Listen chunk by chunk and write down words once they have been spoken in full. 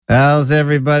How's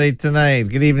everybody tonight?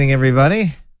 Good evening,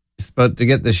 everybody. Just about to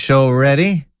get the show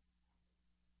ready.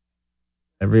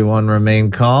 Everyone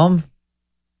remain calm.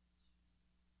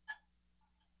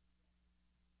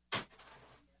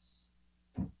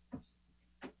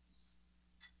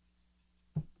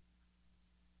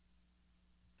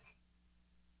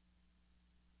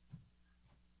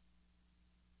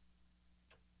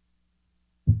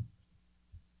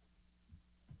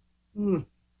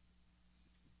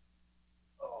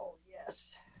 Oh,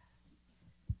 yes.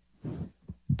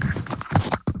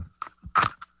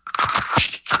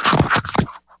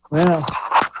 Well.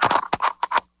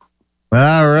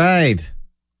 All right.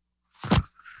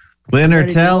 Lynn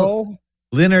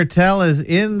Ertell is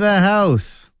in the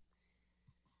house.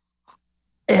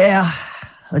 Yeah.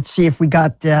 Let's see if we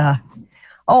got...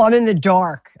 I'm in the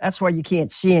dark. That's why you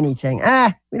can't see anything.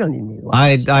 We don't need any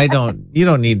lights. I don't. You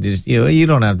don't need to. You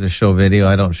don't have to show video.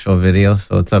 I don't show video,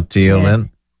 so it's up to you, Lynn.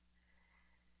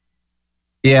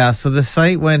 Yeah. So the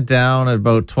site went down at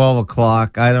about 12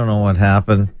 o'clock. I don't know what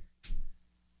happened.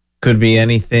 Could be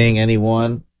anything,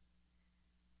 anyone.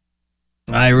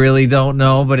 I really don't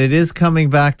know, but it is coming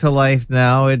back to life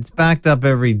now. It's backed up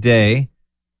every day,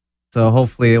 so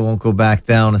hopefully it won't go back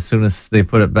down as soon as they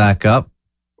put it back up.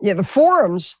 Yeah, the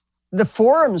forums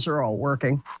are all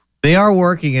working. They are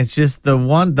working. It's just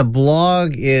the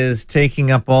blog is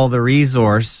taking up all the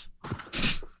resource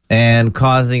and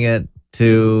causing it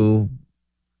to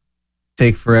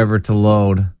take forever to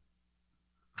load.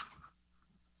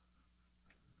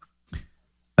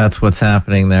 That's what's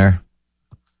happening there.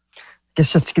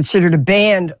 Guess that's considered a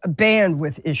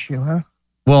bandwidth issue, huh?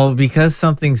 Well, because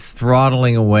something's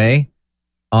throttling away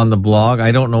on the blog,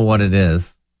 I don't know what it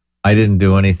is. I didn't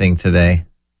do anything today,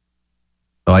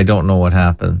 so I don't know what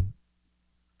happened.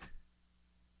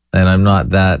 And I'm not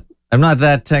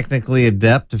that technically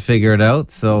adept to figure it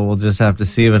out, so we'll just have to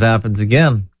see if it happens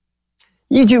again.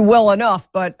 You do well enough,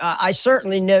 but I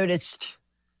certainly noticed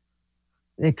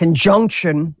the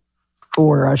conjunction,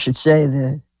 or I should say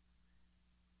the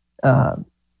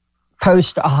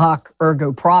post hoc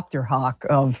ergo propter hoc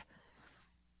of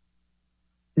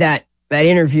that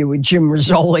interview with Jim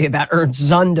Rizzoli about Ernst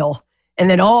Zundel. And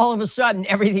then all of a sudden,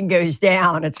 everything goes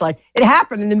down. It's like, it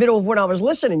happened in the middle of when I was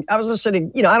listening. I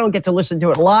don't get to listen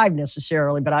to it live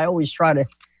necessarily, but I always try to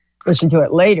listen to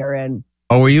it later. And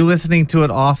were you listening to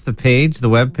it off the page, the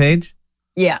web page?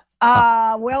 Yeah.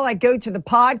 Well, I go to the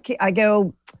podcast.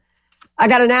 I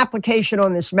got an application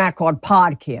on this Mac called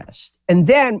Podcast. And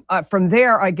then from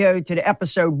there, I go to the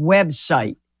episode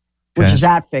website, which is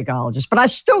at FAK827. But I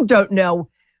still don't know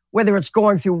whether it's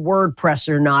going through WordPress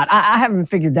or not. I haven't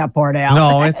figured that part out.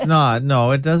 No, it's not.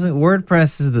 No, it doesn't.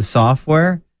 WordPress is the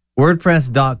software.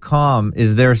 WordPress.com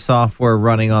is their software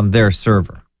running on their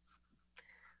server.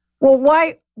 Well,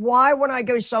 why when I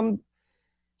go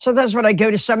sometimes when I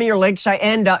go to some of your links, I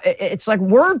end up, it's like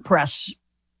WordPress.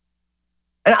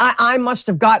 And I must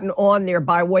have gotten on there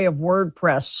by way of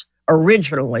WordPress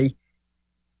originally.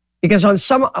 Because on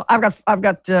some, I've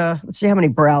got let's see how many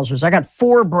browsers. I got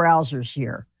 4 browsers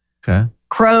here. Okay.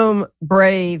 Chrome,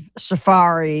 Brave,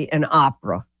 Safari, and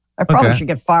Opera. I probably should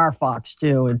get Firefox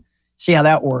too and see how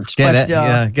that works. Get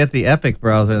the Epic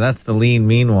browser. That's the lean,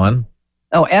 mean one.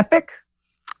 Oh, Epic?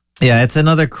 Yeah, it's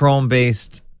another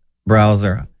Chrome-based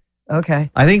browser.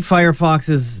 Okay. I think Firefox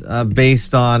is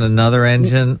based on another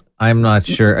engine. I'm not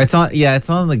sure. It's on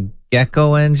the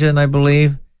Gecko engine, I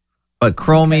believe. But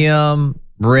Chromium,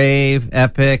 Brave,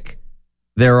 Epic,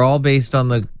 they're all based on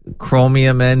the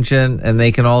Chromium engine, and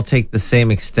they can all take the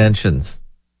same extensions.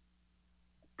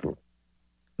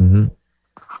 Mm-hmm.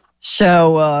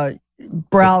 So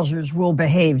browsers will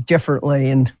behave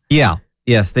differently, and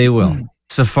yes, they will.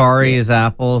 Safari is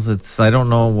Apple's. I don't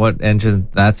know what engine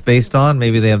that's based on.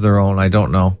 Maybe they have their own. I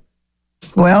don't know.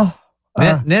 Well,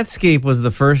 Netscape was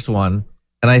the first one,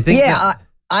 and I think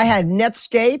I had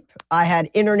Netscape. I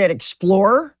had Internet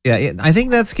Explorer. Yeah, I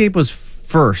think Netscape was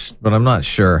first, but I'm not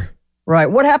sure. Right.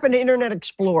 What happened to Internet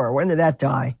Explorer? When did that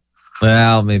die?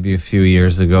 Well, maybe a few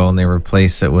years ago, and they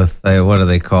replaced it with, what do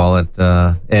they call it?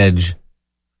 Edge.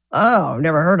 Oh,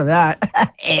 never heard of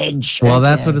that. Edge. Well,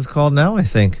 that's what it's called now, I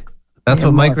think. That's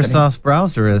what Microsoft's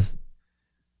browser is.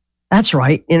 That's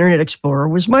right. Internet Explorer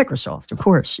was Microsoft, of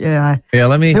course. Yeah.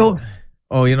 Let me...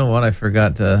 Oh, you know what? I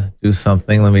forgot to do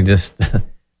something. Let me just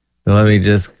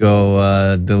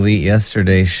go delete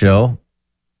yesterday's show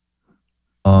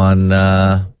on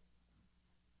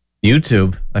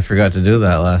YouTube. I forgot to do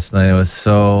that last night.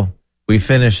 We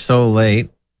finished so late.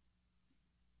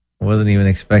 I wasn't even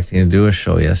expecting to do a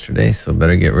show yesterday, so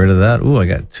better get rid of that. Ooh, I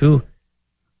got two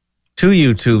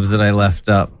YouTubes that I left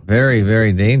up. Very,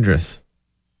 very dangerous.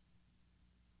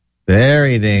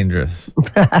 Very dangerous.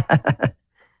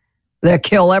 They'll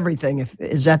kill everything.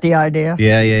 Is that the idea?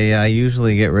 Yeah. I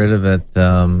usually get rid of it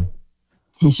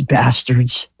These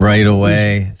bastards. right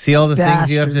away. See all the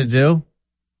things you have to do?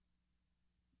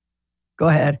 Go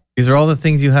ahead. These are all the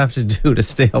things you have to do to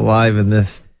stay alive in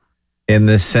this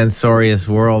censorious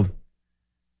world.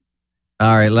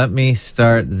 All right, let me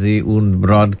start the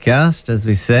broadcast, as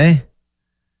we say.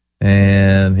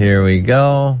 And here we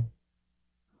go.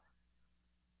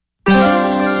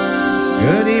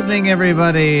 Good evening,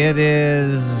 everybody. It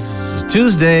is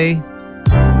Tuesday,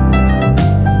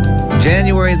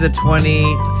 January the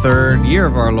 23rd, year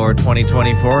of our Lord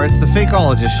 2024. It's the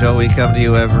Fakeologist Show. We come to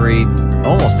you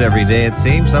almost every day, it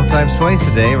seems, sometimes twice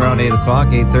a day, around 8 o'clock,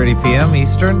 8:30 p.m.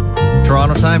 Eastern,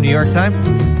 Toronto time, New York time.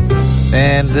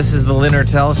 And this is the Lynn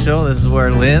Ertell Show. This is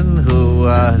where Lynn, who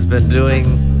has been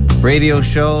doing radio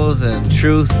shows and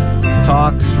truth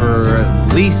talks for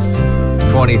at least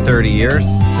 20, 30 years,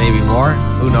 maybe more,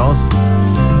 who knows.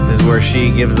 This is where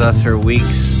she gives us her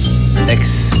week's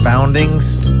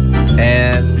expoundings.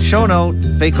 And show note,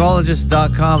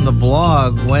 fakeologist.com, the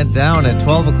blog went down at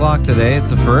 12 o'clock today.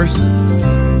 It's the first.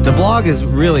 The blog is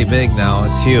really big now.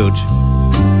 It's huge.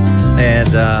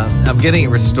 And I'm getting it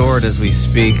restored as we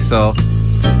speak. So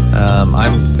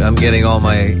I'm getting all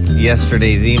my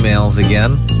yesterday's emails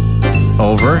again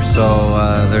over. So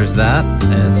there's that.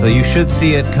 And so you should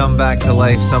see it come back to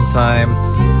life sometime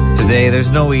today.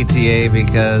 There's no ETA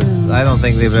because I don't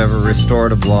think they've ever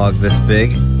restored a blog this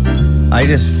big. I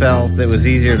just felt it was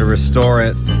easier to restore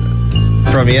it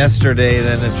from yesterday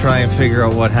than to try and figure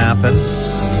out what happened.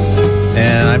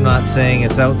 And I'm not saying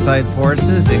it's outside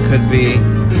forces. It could be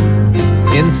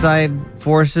inside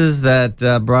forces that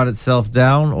brought itself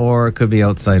down, or it could be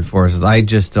outside forces. I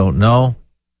just don't know.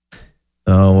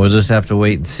 So we'll just have to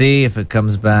wait and see if it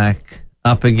comes back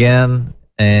up again.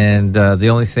 And the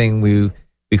only thing we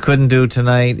couldn't do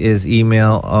tonight is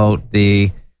email out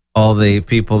all the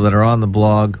people that are on the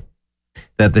blog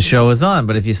that the show is on.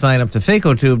 But if you sign up to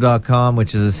FAK827-Lynn,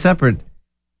 which is a separate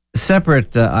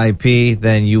IP,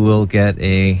 then you will get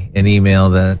an email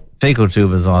that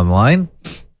FAK827 is online.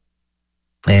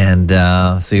 And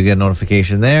so you get a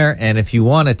notification there. And if you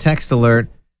want a text alert,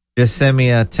 just send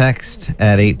me a text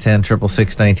at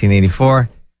 810-666-1984 or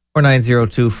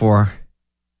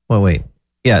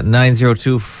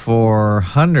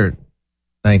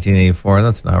 902-400-1984.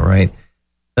 That's not right.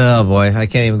 Oh boy, I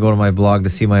can't even go to my blog to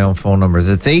see my own phone numbers.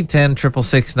 It's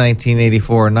 810-666-1984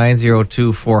 or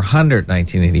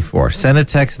 902-400-1984. Send a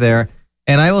text there,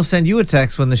 and I will send you a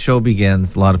text when the show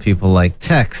begins. A lot of people like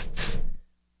texts.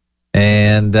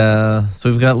 And so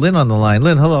we've got Lynn on the line.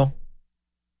 Lynn, hello.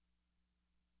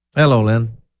 Hello,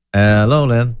 Lynn. Hello,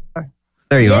 Lynn.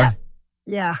 There you are.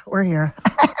 Yeah, we're here.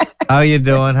 How you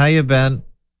doing? How you been?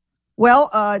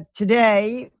 Well,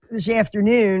 today, this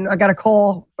afternoon, I got a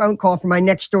phone call from my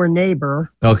next door neighbor.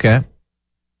 Okay.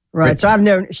 Right.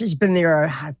 So she's been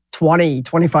there 20,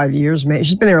 25 years, maybe.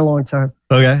 She's been there a long time.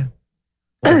 Okay.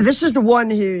 This is the one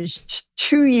who's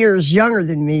 2 years younger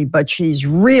than me, but she's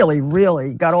really,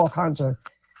 really got all kinds of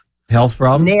health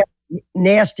problems,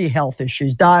 nasty health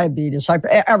issues, diabetes,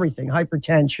 everything,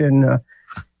 hypertension.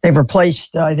 They've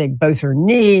replaced, I think, both her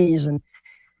knees, and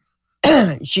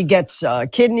she gets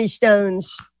kidney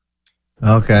stones.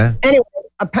 Okay. Anyway,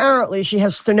 apparently she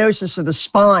has stenosis of the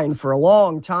spine for a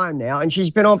long time now, and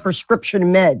she's been on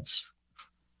prescription meds,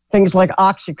 things like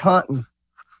OxyContin.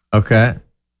 Okay.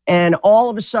 And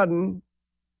all of a sudden,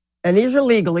 and these are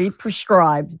legally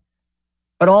prescribed,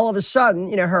 but all of a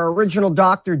sudden, her original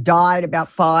doctor died about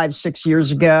 5-6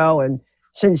 years ago. And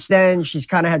since then, she's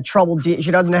kind of had trouble. She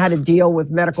doesn't know how to deal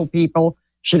with medical people.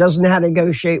 She doesn't know how to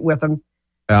negotiate with them.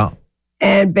 Yeah.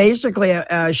 And basically,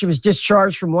 she was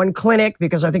discharged from one clinic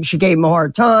because I think she gave him a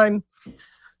hard time.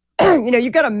 You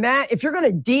got to if you're going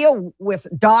to deal with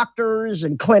doctors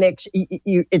and clinics,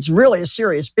 it's really a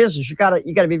serious business. You got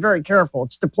to be very careful.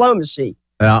 It's diplomacy.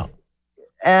 Yeah.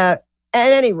 At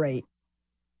any rate,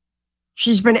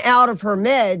 she's been out of her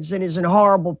meds and is in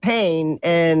horrible pain,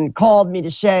 and called me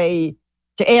to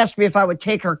ask me if I would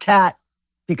take her cat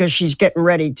because she's getting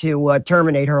ready to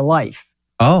terminate her life.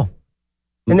 Oh.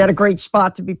 Isn't that a great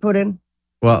spot to be put in?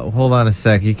 Well, hold on a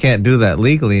sec. You can't do that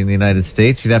legally in the United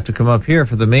States. You'd have to come up here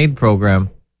for the MAID program.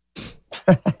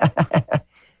 She'd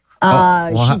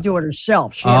do it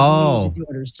herself. She has the means to do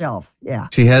it herself. Yeah.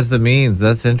 She has the means.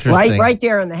 That's interesting. Right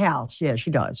there in the house. Yeah,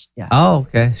 she does. Yeah. Oh,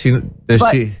 okay.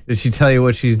 Does she tell you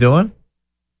what she's doing?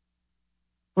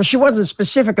 Well, she wasn't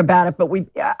specific about it, but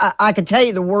I can tell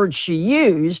you the words she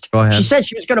used. Go ahead. She said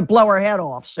she was going to blow her head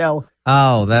off. So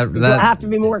that I have to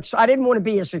be more. I didn't want to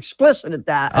be as explicit at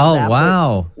that.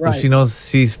 Wow. Right. So she knows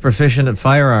she's proficient at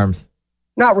firearms.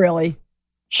 Not really.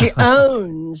 She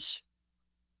owns.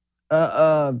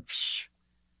 Okay.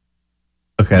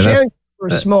 She owns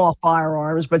small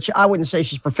firearms, but I wouldn't say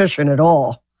she's proficient at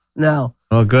all. No.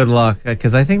 Well, good luck,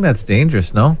 because I think that's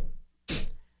dangerous. No.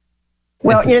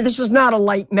 Well, this is not a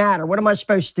light matter. What am I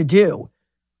supposed to do?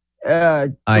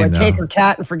 Do I take her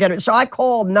cat and forget it? So I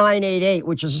called 988,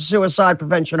 which is a suicide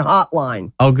prevention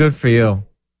hotline. Oh, good for you.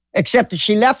 Except that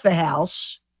she left the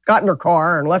house, got in her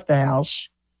car and left the house.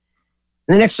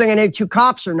 And the next thing I know, 2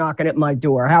 cops are knocking at my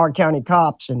door, Howard County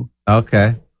cops. And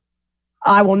okay.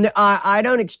 I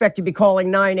don't expect to be calling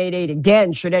 988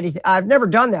 again. I've never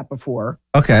done that before.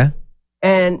 Okay.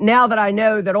 And now that I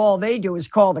know that all they do is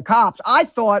call the cops, I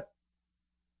thought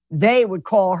they would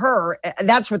call her.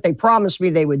 That's what they promised me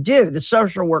they would do. The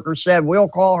social worker said, we'll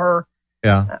call her.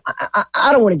 Yeah.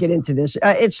 I don't want to get into this.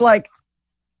 It's like.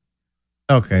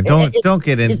 Okay. Don't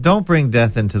get in. Don't bring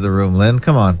death into the room, Lynn.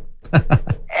 Come on.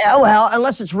 Well,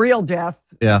 unless it's real death.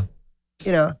 Yeah.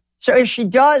 So if she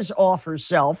does off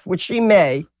herself, which she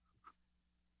may,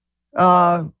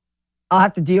 I'll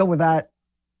have to deal with that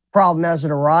problem as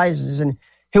it arises. And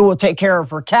who will take care of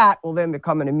her cat will then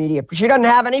become an immediate. She doesn't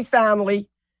have any family.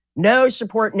 No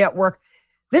support network.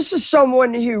 This is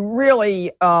someone who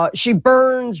really, she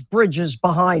burns bridges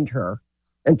behind her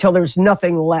until there's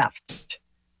nothing left.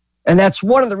 And that's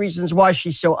one of the reasons why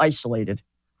she's so isolated.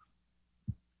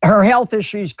 Her health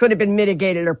issues could have been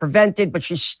mitigated or prevented, but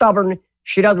she's stubborn.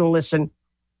 She doesn't listen.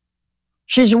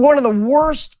 She's one of the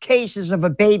worst cases of a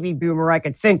baby boomer I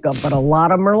could think of, but a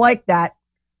lot of them are like that.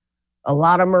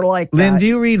 Lynn, do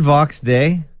you read Vox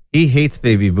Day? He hates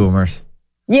baby boomers.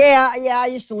 Yeah, I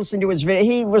used to listen to his video.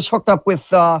 He was hooked up with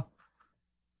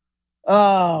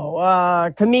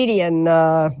comedian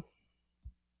Owen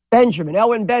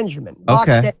Benjamin.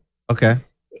 Okay.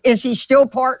 Is he still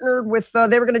partnered with,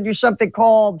 they were going to do something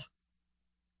called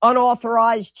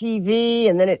unauthorized TV,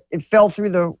 and then it fell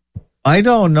through the... I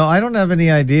don't know. I don't have any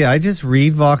idea. I just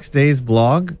read Vox Day's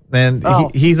blog, and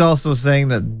he's also saying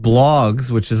that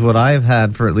blogs, which is what I've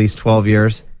had for at least 12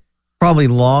 years, probably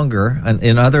longer, and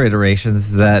in other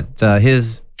iterations, that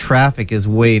his traffic is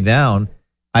way down.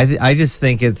 I just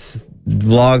think it's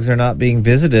blogs are not being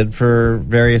visited for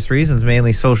various reasons,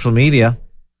 mainly social media,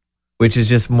 which is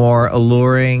just more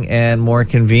alluring and more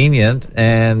convenient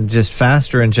and just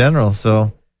faster in general.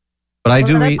 So, but I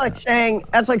do read.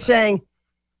 That's like saying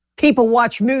people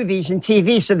watch movies and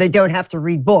TV so they don't have to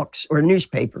read books or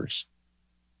newspapers.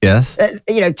 Yes.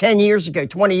 10 years ago,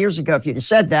 20 years ago, if you'd have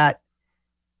said that,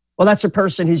 well, that's a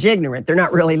person who's ignorant. They're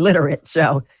not really literate.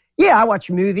 So, yeah, I watch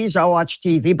movies, I watch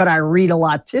TV, but I read a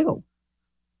lot too.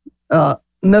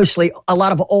 Mostly a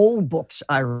lot of old books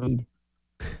I read.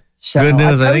 So good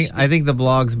news. I think the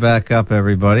blog's back up,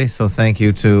 everybody. So thank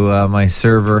you to my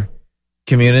server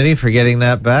community for getting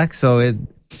that back. So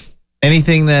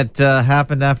anything that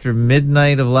happened after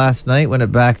midnight of last night when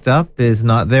it backed up is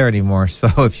not there anymore. So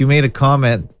if you made a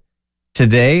comment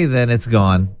today, then it's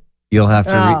gone. You'll have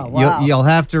to you'll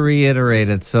have to reiterate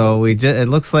it. So it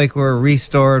looks like we're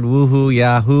restored. Woohoo,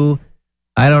 Yahoo!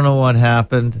 I don't know what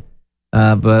happened,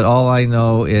 but all I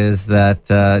know is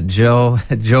that Joe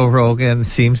Rogan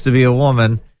seems to be a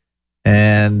woman.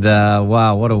 And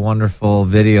wow, what a wonderful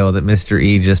video that Mr.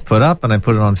 E just put up, and I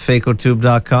put it on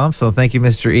FAK827-Lynn. So thank you,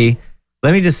 Mr. E.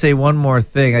 Let me just say one more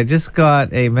thing. I just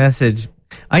got a message.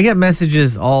 I get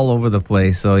messages all over the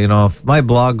place. So, if my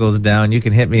blog goes down, you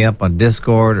can hit me up on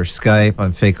Discord or Skype.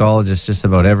 I'm Fakeologist just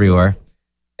about everywhere.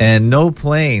 And no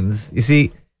planes. You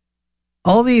see,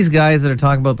 all these guys that are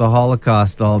talking about the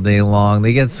Holocaust all day long,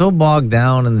 they get so bogged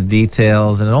down in the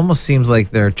details, and it almost seems like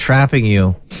they're trapping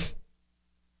you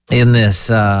in this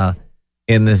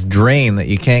drain that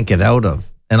you can't get out of.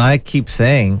 And I keep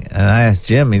saying, and I asked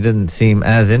Jim, he didn't seem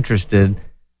as interested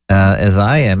as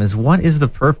I am, is what is the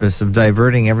purpose of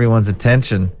diverting everyone's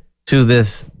attention to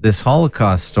this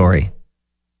Holocaust story?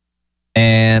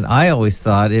 And I always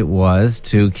thought it was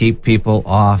to keep people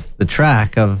off the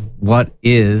track of what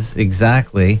is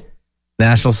exactly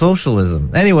National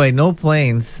Socialism. Anyway, No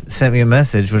Planes sent me a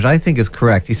message, which I think is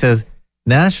correct. He says,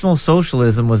 National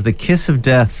Socialism was the kiss of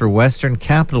death for Western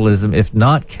capitalism if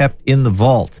not kept in the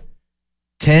vault.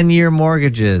 10-year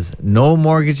mortgages, no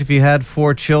mortgage if you had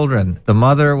 4 children. The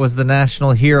mother was the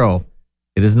national hero.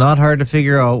 It is not hard to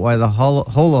figure out why the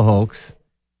Holo hoax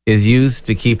is used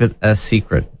to keep it a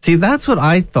secret. See, that's what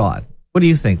I thought. What do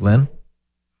you think, Lynn?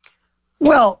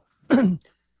 Well,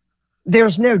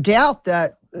 there's no doubt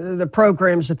that the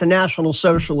programs that the National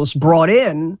Socialists brought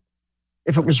in,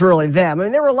 if it was really them. I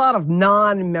mean, there were a lot of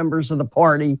non-members of the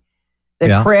party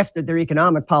that crafted their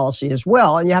economic policy as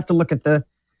well. And you have to look at the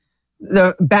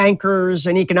bankers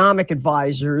and economic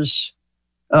advisors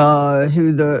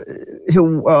who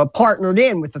partnered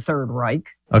in with the Third Reich,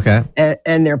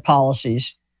 and their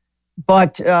policies.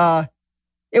 But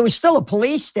it was still a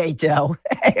police state, though.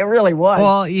 It really was.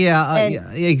 Well,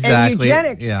 exactly.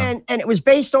 And eugenics, and it was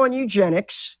based on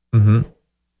eugenics. Mm-hmm.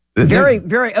 Very,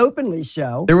 very openly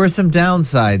so. There were some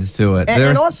downsides to it.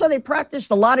 And also they practiced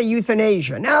a lot of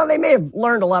euthanasia. Now, they may have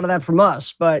learned a lot of that from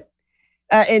us, but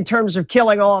in terms of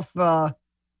killing off the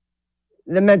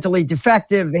mentally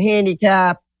defective, the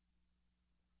handicapped.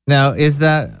 Now, is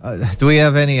that, do we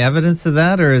have any evidence of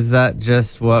that, or is that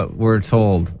just what we're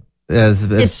told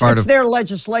it's their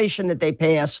legislation that they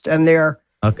passed, and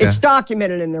it's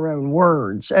documented in their own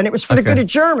words, and it was for the good of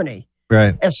Germany.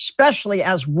 Right. Especially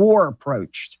as war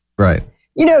approached. Right.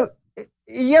 You know,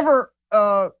 you ever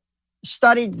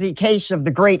studied the case of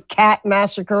the Great Cat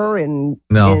Massacre in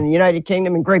the United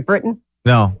Kingdom and Great Britain?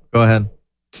 No. Go ahead.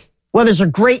 Well, there's a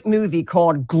great movie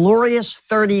called Glorious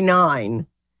 39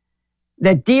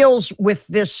 that deals with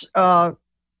this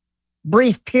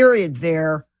brief period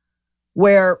there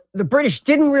where the British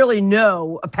didn't really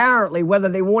know, apparently, whether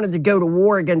they wanted to go to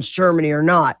war against Germany or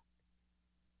not.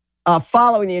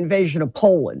 Following the invasion of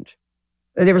Poland.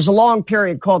 There was a long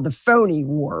period called the Phony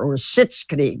War, or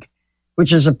Sitzkrieg,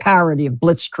 which is a parody of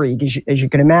Blitzkrieg, as you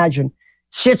can imagine.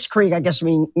 Sitzkrieg, I guess,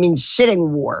 means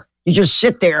sitting war. You just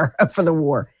sit there for the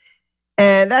war.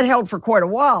 And that held for quite a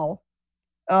while.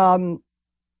 And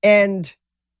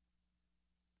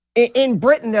in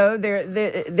Britain, though,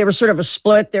 there was sort of a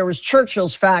split. There was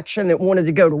Churchill's faction that wanted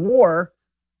to go to war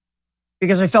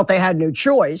because they felt they had no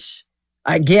choice,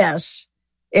 I guess,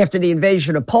 after the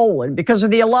invasion of Poland, because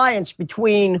of the alliance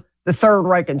between the Third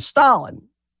Reich and Stalin.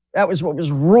 That was what was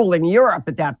ruling Europe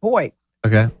at that point.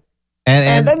 Okay.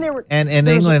 And then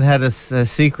England had a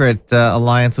secret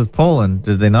alliance with Poland,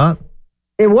 did they not?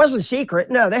 It wasn't secret.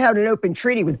 No, they had an open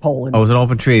treaty with Poland. Oh, it was an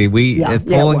open treaty. If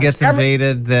Poland gets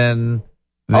invaded, then...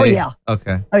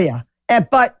 Okay. Oh, yeah.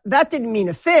 But that didn't mean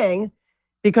a thing,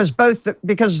 because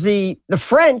the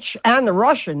French and the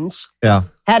Russians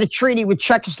had a treaty with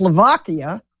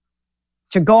Czechoslovakia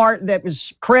to guard, that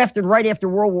was crafted right after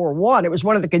World War I. It was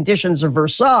one of the conditions of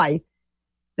Versailles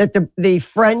that the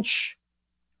French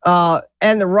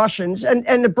and the Russians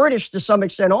and the British, to some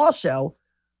extent also,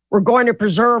 were going to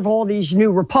preserve all these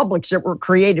new republics that were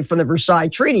created from the Versailles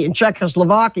Treaty, and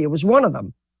Czechoslovakia was one of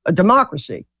them, a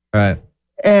democracy. Right.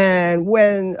 And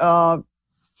when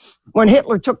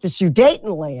Hitler took the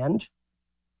Sudetenland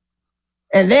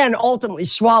and then ultimately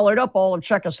swallowed up all of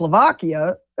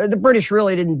Czechoslovakia, the British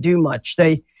really didn't do much.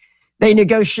 They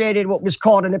negotiated what was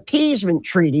called an appeasement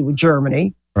treaty with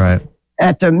Germany. Right.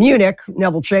 At Munich.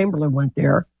 Neville Chamberlain went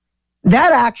there.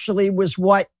 That actually was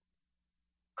what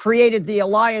created the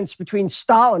alliance between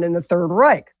Stalin and the Third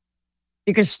Reich,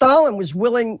 because Stalin was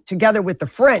willing, together with the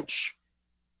French,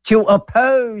 to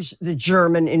oppose the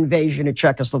German invasion of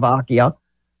Czechoslovakia.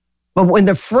 But when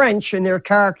the French, in their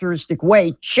characteristic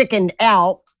way, chickened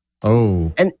out,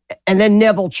 and then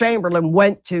Neville Chamberlain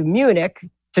went to Munich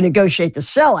to negotiate the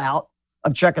sellout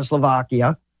of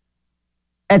Czechoslovakia,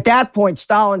 at that point,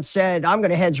 Stalin said, I'm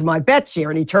going to hedge my bets here.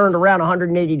 And he turned around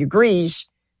 180 degrees,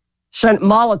 sent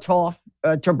Molotov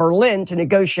to Berlin to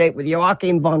negotiate with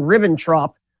Joachim von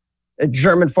Ribbentrop, a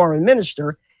German foreign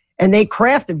minister. And they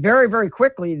crafted very, very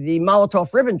quickly the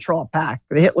Molotov-Ribbentrop Pact,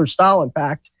 the Hitler-Stalin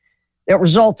Pact, that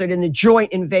resulted in the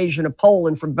joint invasion of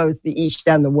Poland from both the East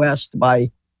and the West by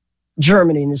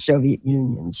Germany and the Soviet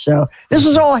Union. So this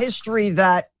is all history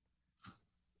that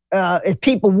if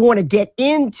people want to get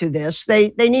into this,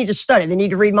 they need to study. They need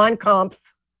to read Mein Kampf.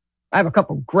 I have a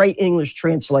couple great English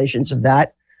translations of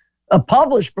that,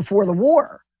 published before the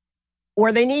war.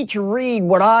 Or they need to read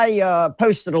what I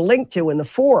posted a link to in the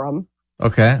forum.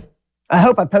 Okay. I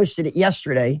hope I posted it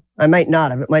yesterday. I might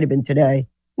not have. It might have been today.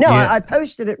 No, I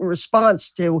posted it in response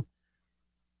to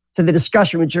the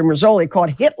discussion with Jim Rizzoli called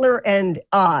Hitler and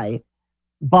I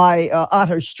by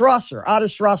Otto Strasser. Otto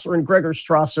Strasser and Gregor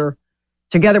Strasser,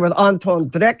 together with Anton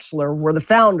Drexler, were the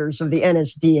founders of the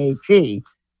NSDAP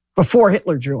before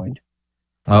Hitler joined.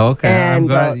 Oh, okay. And I'm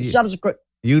glad subsequent...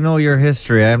 You know your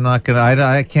history. I'm not going to...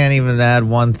 I can't even add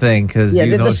one thing, because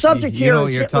the subject here know is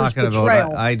what you're Hitler's talking betrayal.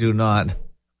 about. I do not.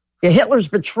 Yeah, Hitler's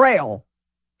betrayal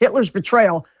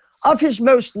of his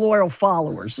most loyal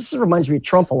followers. This reminds me of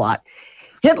Trump a lot.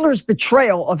 Hitler's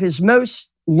betrayal of his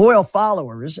most loyal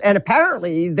followers, and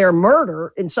apparently their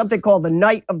murder in something called the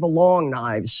Night of the Long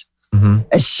Knives. Mm-hmm.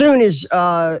 As soon as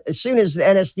the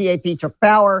NSDAP took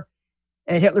power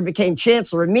and Hitler became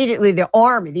chancellor, immediately the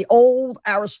army, the old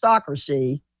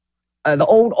aristocracy, the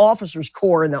old officers'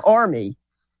 corps in the army,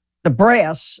 the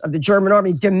brass of the German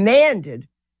army, demanded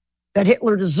that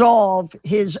Hitler dissolve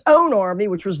his own army,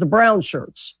 which was the brown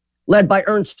shirts, led by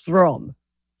Ernst Röhm.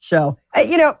 So,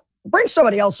 bring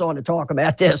somebody else on to talk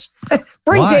about this.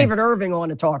 Bring Why? David Irving on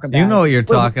to talk about it. You know what you're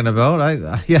talking about.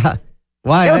 Yeah.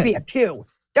 Why? That would be a coup.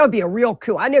 That would be a real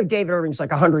coup. I know David Irving's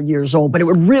like 100 years old, but it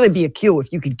would really be a coup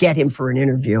if you could get him for an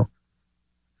interview.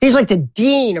 He's like the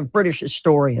dean of British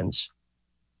historians.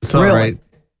 It's all right.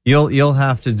 You'll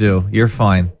have to do. You're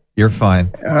fine. You're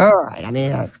fine. All right. I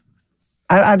mean,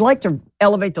 I'd like to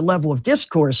elevate the level of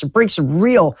discourse and bring some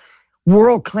real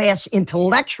world-class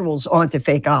intellectuals onto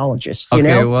fakeologists. You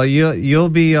know? Well, you'll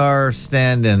be our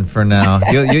stand-in for now.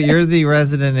 You're the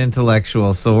resident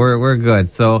intellectual, so we're good.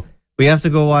 So we have to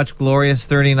go watch Glorious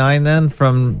 39 then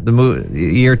from the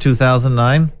year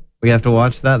 2009. We have to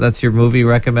watch that. That's your movie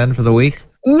recommend for the week.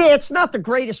 Yeah, it's not the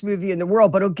greatest movie in the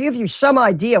world, but it'll give you some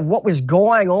idea of what was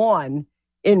going on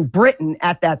in Britain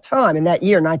at that time, in that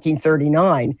year,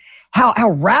 1939,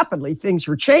 how rapidly things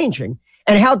were changing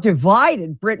and how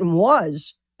divided Britain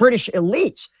was, British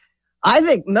elites. I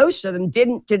think most of them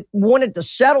wanted to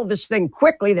settle this thing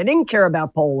quickly. They didn't care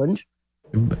about Poland.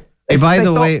 Hey, by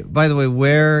the way,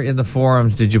 where in the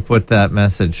forums did you put that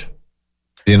message?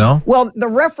 Do you know? Well, the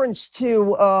reference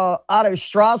to Otto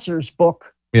Strasser's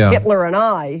book, Hitler and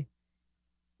I,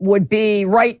 would be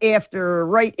right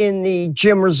in the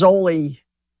Jim Rizzoli.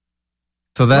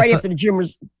 So that's right after the Jim.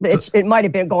 It might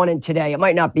have been gone in today. It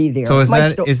might not be there. So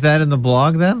is that in the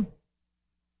blog then?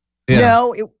 Yeah.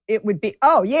 No, it would be.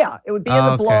 Oh yeah, it would be in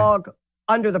the blog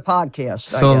under the podcast.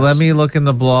 So let me look in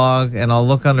the blog, and I'll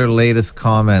look under latest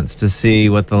comments to see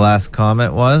what the last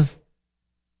comment was.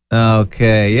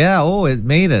 Okay, yeah. Oh, it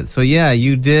made it. So yeah,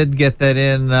 you did get that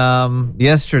in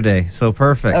yesterday. So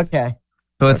perfect. Okay.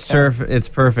 So it's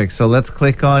perfect. So let's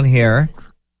click on here.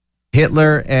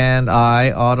 Hitler and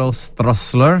I, Otto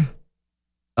Strasser.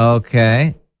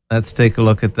 Okay, let's take a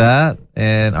look at that.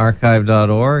 And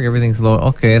archive.org, everything's low.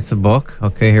 Okay, it's a book.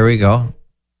 Okay, here we go.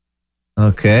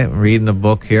 Okay, I'm reading a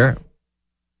book here.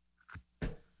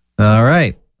 All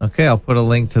right. Okay, I'll put a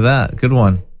link to that. Good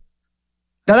one.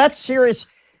 Now that's serious.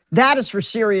 That is for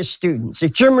serious students.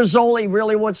 If Jim Rizzoli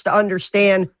really wants to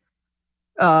understand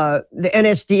the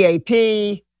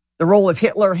NSDAP, the role of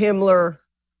Hitler, Himmler,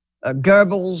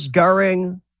 Goebbels,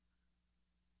 Goering.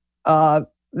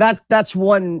 That's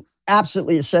one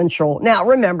absolutely essential. Now,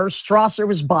 remember, Strasser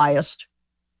was biased.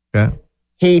 Okay.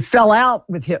 He fell out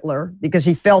with Hitler because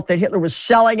he felt that Hitler was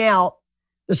selling out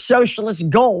the socialist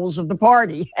goals of the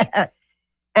party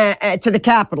to the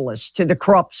capitalists, to the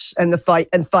Krupps and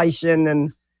Thyssen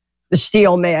and the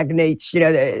steel magnates.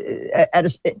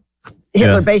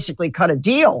 Hitler basically cut a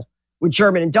deal with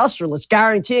German industrialists,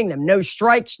 guaranteeing them no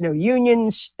strikes, no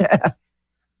unions.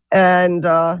 And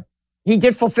he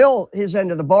did fulfill his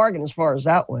end of the bargain as far as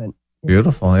that went.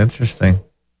 Beautiful. Interesting.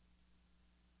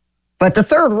 But the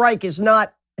Third Reich is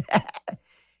not,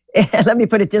 let me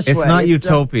put it this way. It's not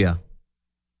utopia.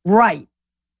 Right.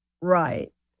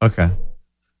 Okay,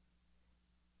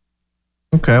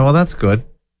 well, that's good.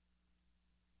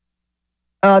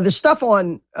 The stuff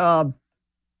on, well,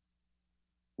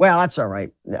 that's all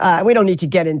right. We don't need to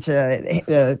get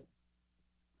into,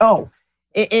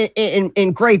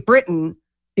 in Great Britain,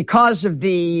 because of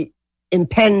the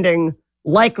impending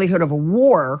likelihood of a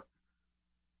war,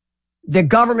 the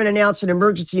government announced an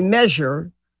emergency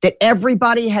measure that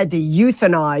everybody had to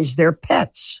euthanize their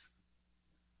pets.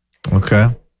 Okay.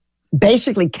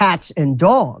 Basically cats and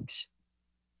dogs.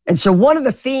 And so one of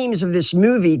the themes of this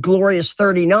movie, Glorious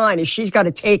 39, is she's got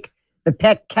to take the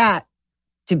pet cat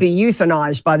to be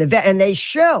euthanized by the vet. And they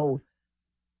show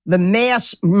the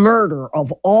mass murder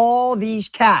of all these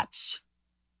cats,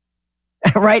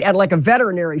 right, at like a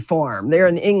veterinary farm there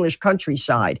in the English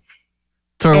countryside.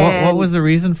 Sorry, what was the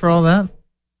reason for all that?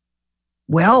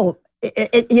 Well,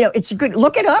 it's a good,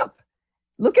 look it up.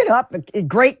 Look it up. A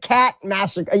great cat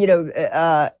massacre,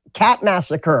 cat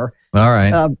massacre. All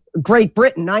right. Great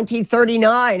Britain,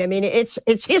 1939. I mean, it's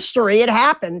history. It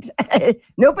happened.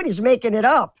 Nobody's making it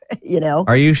up,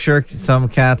 Are you sure some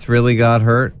cats really got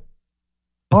hurt?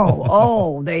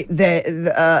 They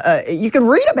you can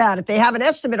read about it. They have an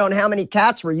estimate on how many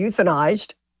cats were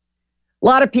euthanized. A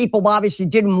lot of people obviously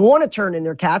didn't want to turn in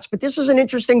their cats, but this is an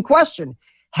interesting question.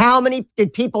 How many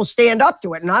did people stand up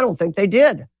to it? And I don't think they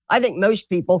did. I think most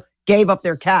people gave up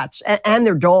their cats and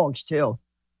their dogs too.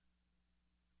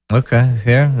 Okay,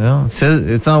 here. Well, it says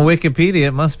it's on Wikipedia.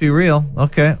 It must be real.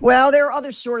 Okay. Well, there are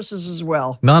other sources as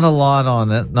well. Not a lot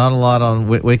on it. Not a lot on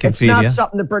Wikipedia. It's not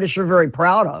something the British are very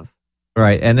proud of.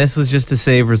 Right, and this was just to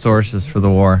save resources for the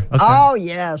war. Okay. Oh,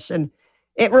 yes. And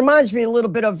it reminds me a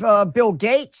little bit of Bill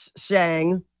Gates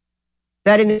saying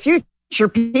that in the future,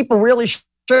 people really should,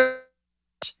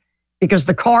 because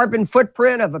the carbon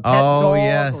footprint of a pet dog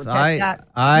yes, or pet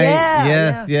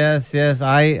cat. Yes.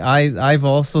 I've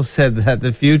also said that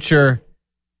the future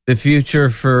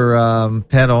for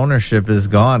pet ownership is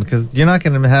gone, because you're not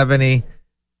going to have any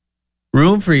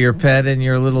room for your pet in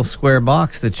your little square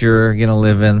box that you're going to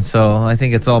live in. So I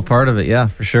think it's all part of it. Yeah,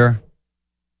 for sure.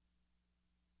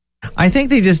 I think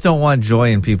they just don't want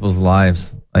joy in people's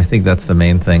lives. I think that's the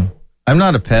main thing. I'm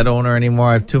not a pet owner anymore.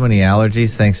 I have too many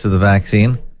allergies thanks to the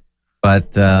vaccine.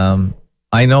 But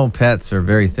I know pets are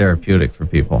very therapeutic for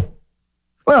people.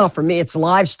 Well, for me, it's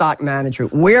livestock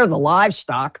management. We're the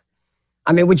livestock.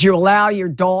 I mean, would you allow your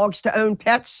dogs to own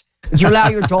pets? Would you allow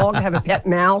your dog to have a pet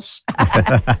mouse?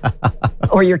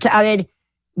 Or your cat? I mean,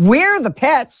 we're the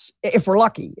pets if we're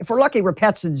lucky. If we're lucky, we're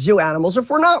pets and zoo animals. If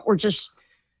we're not, we're just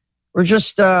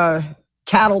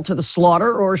cattle to the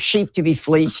slaughter, or sheep to be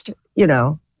fleeced,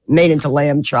 made into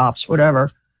lamb chops, whatever.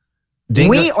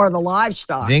 We are the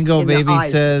livestock. Dingo Baby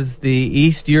says the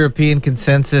East European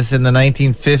consensus in the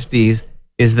 1950s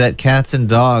is that cats and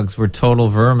dogs were total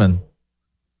vermin.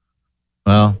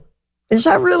 Well, is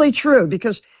that really true?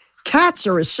 Because cats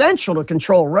are essential to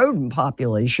control rodent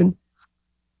population.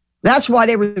 That's why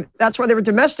they were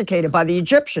domesticated by the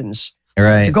Egyptians,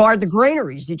 right, to guard the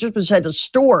granaries. The Egyptians had to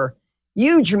store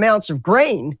huge amounts of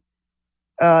grain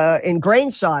in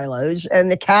grain silos,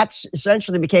 and the cats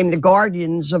essentially became the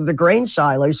guardians of the grain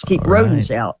silos to keep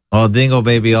rodents out. Well, Dingo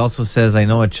Baby also says, I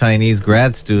know a Chinese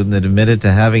grad student that admitted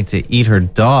to having to eat her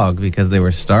dog because they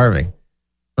were starving.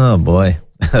 Oh, boy.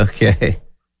 Okay.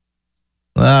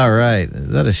 All right. Is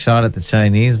that a shot at the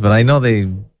Chinese? But I know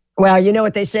they... Well, you know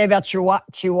what they say about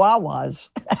chihuahuas.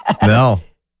 No.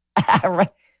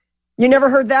 You never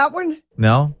heard that one?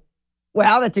 No.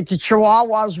 Well, that the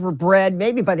chihuahuas were bred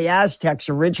maybe by the Aztecs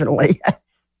originally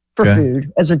for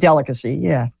food, as a delicacy,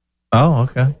 yeah. Oh,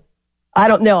 okay. I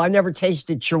don't know. I've never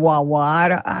tasted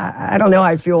chihuahua. I don't know how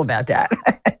I feel about that.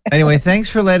 Anyway, thanks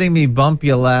for letting me bump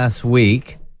you last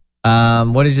week.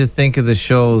 What did you think of the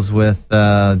shows with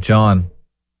John?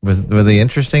 Were they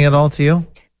interesting at all to you?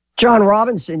 John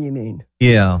Robinson, you mean?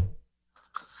 Yeah.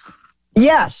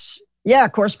 Yes. Yeah,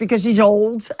 of course, because he's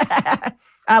old.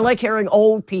 I like hearing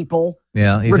old people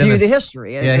review the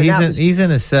history. Yeah, he's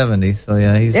in his 70s, so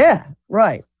yeah,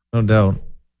 right. No doubt.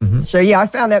 Mm-hmm. So yeah, I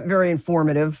found that very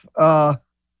informative. Once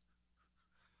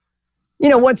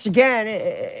again,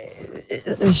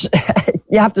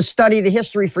 you have to study the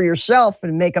history for yourself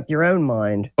and make up your own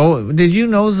mind. Oh, did you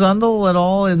know Zundel at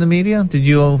all in the media? Did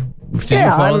you follow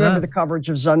I remember that? the coverage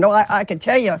of Zundel. I can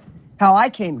tell you how I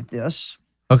came to this.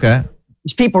 Okay.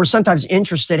 Because people are sometimes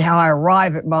interested how I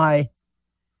arrive at my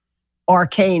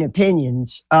arcane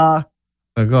opinions. Go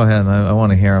ahead. I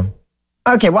want to hear them.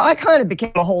 Okay, well, I kind of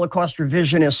became a Holocaust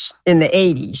revisionist in the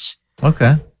 80s.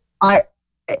 Okay.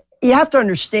 You have to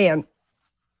understand,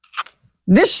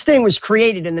 this thing was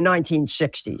created in the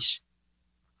 1960s.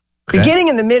 Okay. Beginning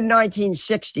in the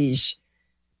mid-1960s,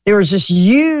 there was this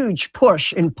huge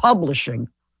push in publishing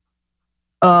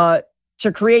to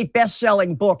create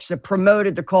best-selling books that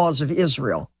promoted the cause of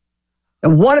Israel.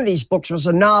 And one of these books was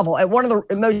a novel, and one of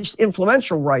the most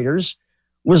influential writers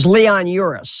was Leon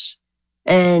Uris.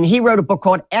 And he wrote a book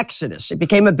called Exodus. It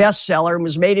became a bestseller and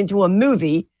was made into a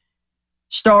movie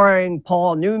starring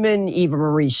Paul Newman, Eva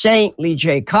Marie Saint, Lee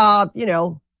J. Cobb,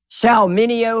 Sal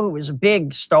Mineo, who was a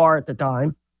big star at the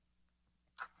time.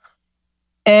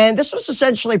 And this was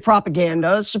essentially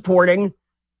propaganda supporting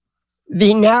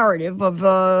the narrative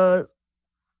of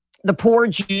the poor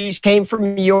Jews came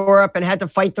from Europe and had to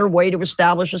fight their way to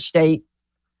establish a state.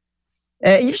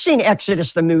 You've seen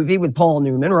Exodus, the movie with Paul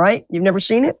Newman, right? You've never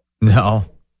seen it? No.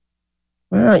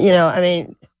 Well,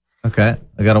 Okay,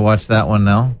 I got to watch that one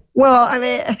now. Well,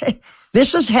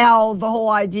 this is how the whole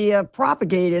idea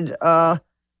propagated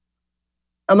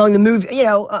among the movie.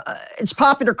 It's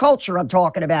popular culture I'm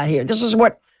talking about here. This is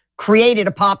what created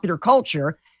a popular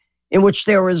culture in which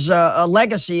there was a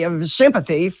legacy of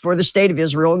sympathy for the state of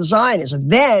Israel and Zionism.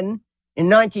 Then, in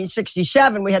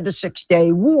 1967, we had the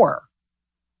Six-Day War.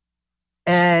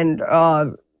 And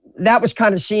that was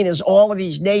kind of seen as all of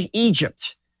these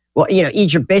Egypt. Well,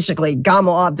 Egypt basically,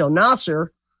 Gamal Abdel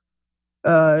Nasser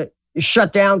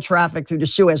shut down traffic through the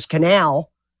Suez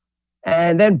Canal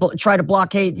and then tried to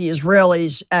blockade the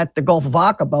Israelis at the Gulf of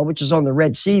Aqaba, which is on the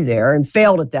Red Sea there, and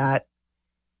failed at that.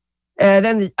 And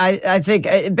then I think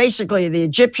basically the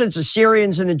Egyptians,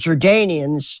 Assyrians, and the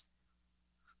Jordanians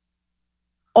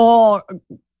all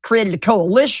created a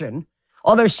coalition,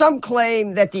 although some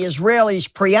claim that the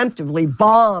Israelis preemptively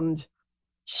bombed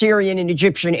Syrian and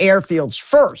Egyptian airfields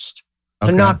first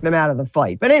to knock them out of the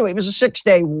fight. But anyway, it was a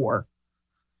 6-day war.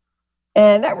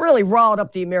 And that really riled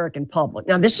up the American public.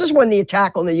 Now, this is when the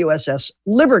attack on the USS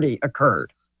Liberty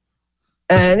occurred.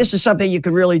 And this is something you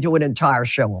could really do an entire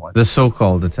show on. The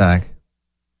so-called attack.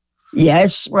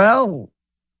 Yes, well.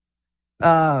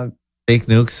 Fake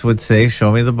nukes would say,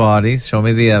 show me the bodies, show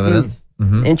me the evidence.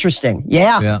 Mm-hmm. Interesting.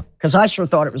 Yeah. Because I sure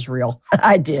thought it was real.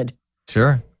 I did.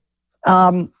 Sure.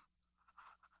 But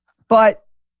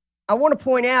I want to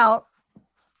point out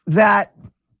that,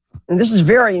 and this is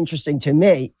very interesting to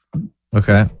me.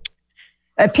 Okay.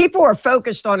 People are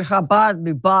focused on Chabad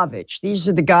Lubavitch. These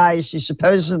are the guys who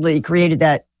supposedly created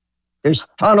that. There's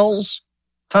tunnels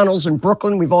in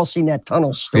Brooklyn. We've all seen that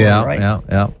tunnel story, right?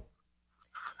 Yeah.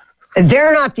 And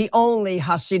they're not the only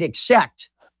Hasidic sect.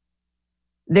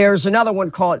 There's another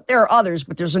one there are others,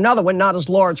 but there's another one not as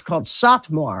large called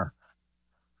Satmar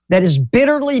that is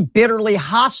bitterly, bitterly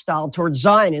hostile towards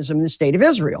Zionism in the state of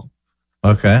Israel.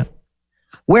 Okay.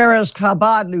 Whereas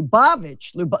Chabad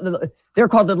Lubavitch, they're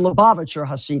called the Lubavitcher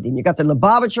Hasidim. You got the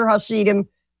Lubavitcher Hasidim,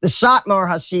 the Satmar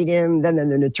Hasidim, then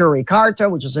the Neturei Karta,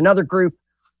 which is another group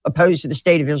opposed to the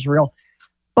state of Israel.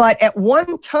 But at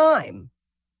one time,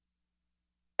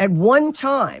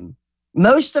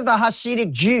 most of the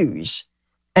Hasidic Jews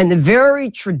and the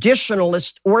very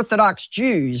traditionalist Orthodox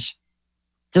Jews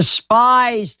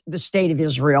despised the state of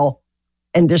Israel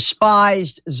and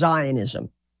despised Zionism.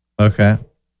 Okay.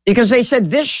 Because they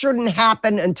said this shouldn't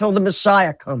happen until the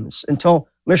Messiah comes, until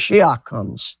Mashiach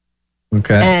comes.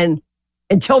 Okay. And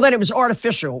until then, it was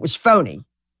artificial. It was phony.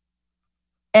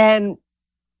 And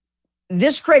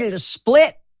this created a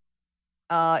split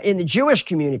in the Jewish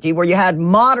community where you had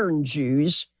modern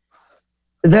Jews,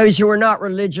 those who were not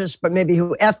religious, but maybe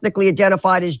who ethnically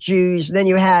identified as Jews. Then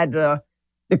you had the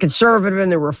conservative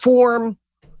and the reform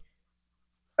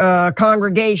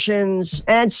congregations,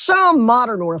 and some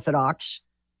modern Orthodox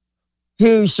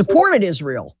who supported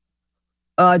Israel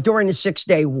during the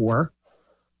 6-day war.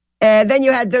 And then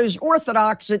you had those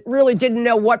Orthodox that really didn't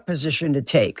know what position to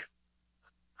take.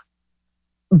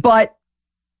 But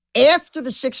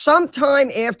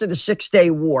sometime after the 6-day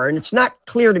war, and it's not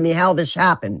clear to me how this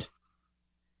happened,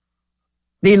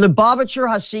 the Lubavitcher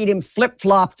Hasidim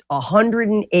flip-flopped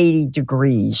 180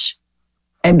 degrees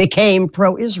and became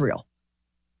pro-Israel.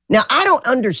 Now, I don't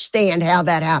understand how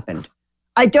that happened.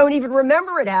 I don't even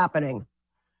remember it happening.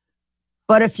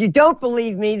 But if you don't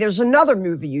believe me, there's another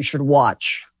movie you should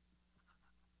watch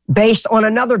based on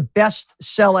another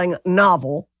best-selling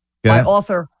novel by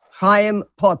author Chaim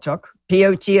Potok,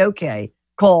 P-O-T-O-K,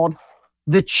 called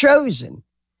The Chosen.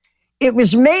 It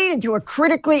was made into a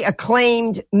critically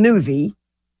acclaimed movie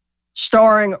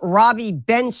starring Robbie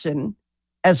Benson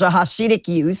as a Hasidic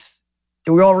youth.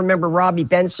 Do we all remember Robbie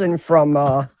Benson from...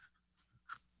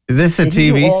 Is this a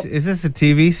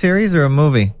TV series or a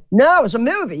movie? No, it was a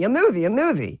movie.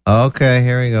 Okay,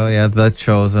 here we go. Yeah, The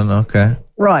Chosen. Okay.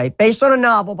 Right, based on a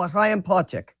novel by Chaim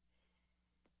Potok.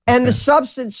 And the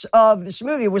substance of this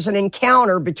movie was the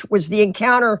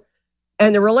encounter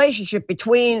and the relationship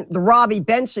between the Robbie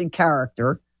Benson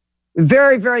character,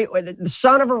 the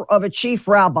son of a chief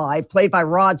rabbi, played by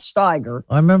Rod Steiger.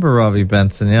 I remember Robbie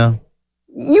Benson, yeah.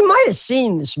 You might have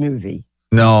seen this movie.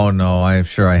 No, I'm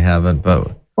sure I haven't,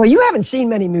 but... Well, you haven't seen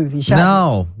many movies, have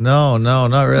you? No,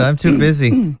 not really. I'm too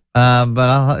busy.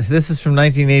 But this is from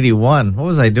 1981. What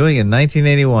was I doing in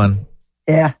 1981?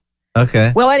 Yeah.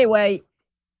 Okay. Well, anyway,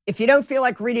 if you don't feel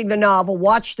like reading the novel,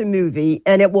 watch the movie,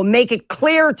 and it will make it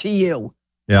clear to you,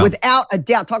 without a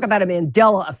doubt. Talk about a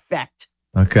Mandela effect.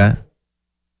 Okay.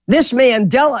 This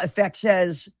Mandela effect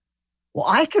says, well,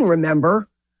 I can remember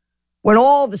when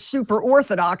all the super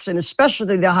Orthodox, and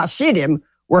especially the Hasidim,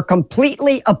 were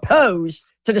completely opposed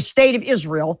to the state of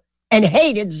Israel and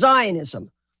hated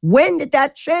Zionism. When did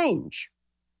that change?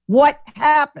 What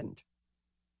happened?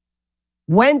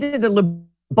 When did the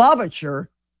Lubavitcher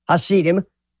Hasidim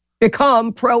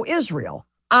become pro-Israel?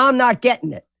 I'm not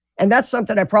getting it. And that's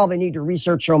something I probably need to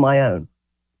research on my own.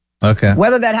 Okay.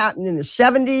 Whether that happened in the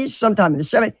 70s, sometime in the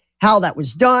 70s, how that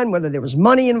was done, whether there was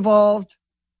money involved.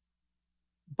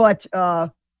 But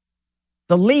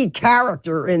the lead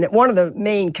character, one of the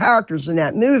main characters in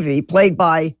that movie, played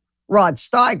by Rod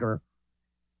Steiger,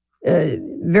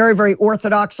 very, very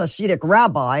Orthodox Hasidic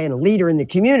rabbi and a leader in the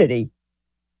community,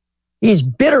 he's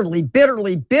bitterly,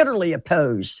 bitterly, bitterly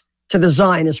opposed to the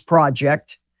Zionist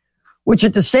project, which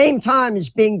at the same time is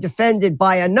being defended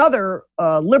by another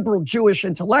liberal Jewish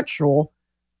intellectual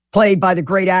played by the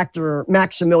great actor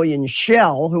Maximilian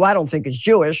Schell, who I don't think is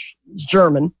Jewish, he's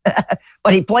German,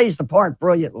 but he plays the part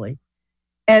brilliantly.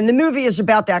 And the movie is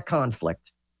about that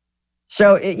conflict.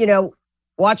 So,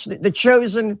 watch The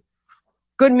Chosen,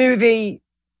 good movie,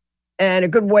 and a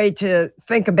good way to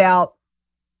think about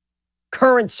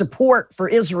current support for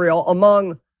Israel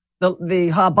among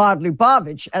the Chabad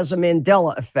Lubavitch as a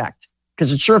Mandela effect,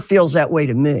 because it sure feels that way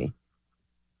to me.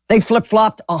 They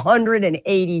flip-flopped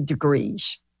 180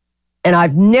 degrees, and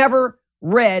I've never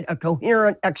read a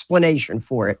coherent explanation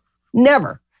for it.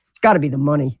 Never. It's got to be the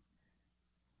money.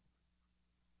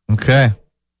 Okay.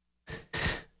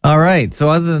 All right. So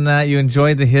other than that, you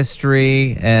enjoyed the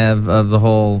history of the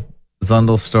whole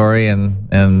Zundel story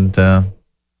and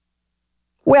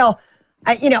well,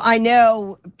 I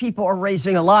know people are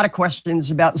raising a lot of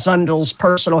questions about Zundel's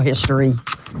personal history.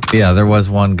 Yeah, there was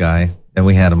one guy, and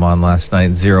we had him on last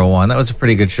night, 01. That was a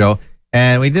pretty good show.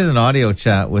 And we did an audio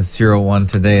chat with 01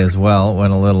 today as well. It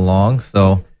went a little long,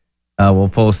 so we'll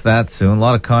post that soon. A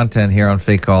lot of content here on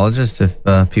Fakeologist if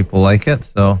people like it.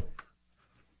 So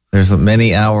there's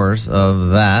many hours of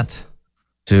that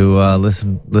to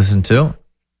listen to.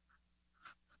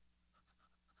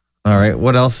 All right,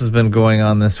 what else has been going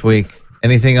on this week?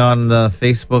 Anything on the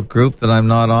Facebook group that I'm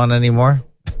not on anymore?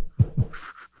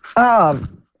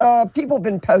 People have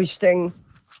been posting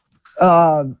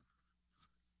some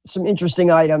interesting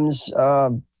items.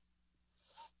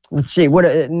 Let's see, what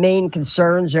are main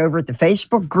concerns over at the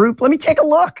Facebook group? Let me take a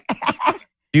look.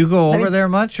 Do you go over there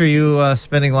much, or are you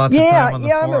spending lots of time on the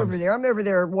forums? I'm over there. I'm over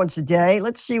there once a day.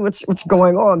 Let's see what's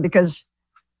going on, because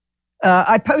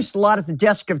I post a lot at the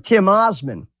desk of Tim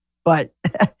Osman, but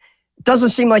it doesn't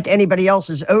seem like anybody else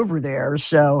is over there.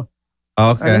 So,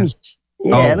 okay.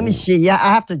 Let me see. Yeah,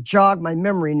 I have to jog my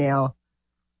memory now.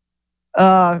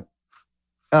 Here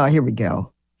we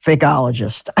go.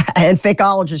 Fakeologist and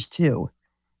Fakeologist 2.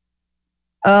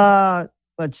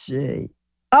 Let's see.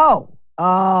 Oh,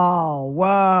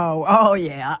 whoa. Oh,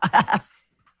 yeah.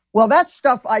 Well, that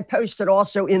stuff I posted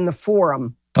also in the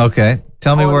forum. Okay.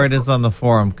 Tell me where it is on the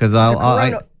forum, because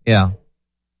yeah.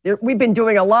 We've been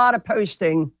doing a lot of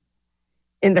posting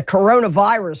in the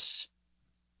coronavirus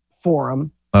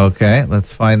forum. Okay,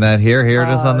 let's find that here. Here it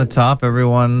is on the top.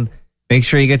 Everyone, make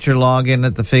sure you get your login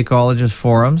at the Fakeologist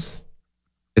forums.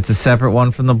 It's a separate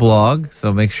one from the blog,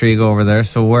 so make sure you go over there.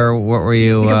 So what were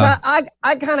you... Because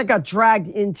I kind of got dragged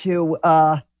into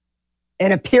an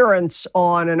appearance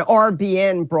on an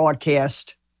RBN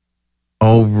broadcast.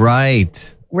 Oh,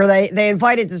 right. Where they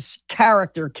invited this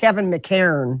character, Kevin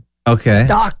McCairn. Okay.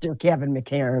 Dr. Kevin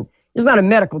McCairn. He's not a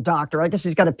medical doctor. I guess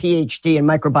he's got a PhD in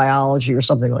microbiology or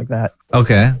something like that.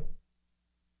 Okay.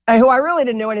 Who I really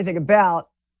didn't know anything about.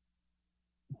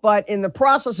 But in the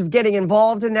process of getting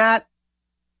involved in that,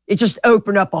 it just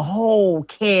opened up a whole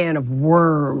can of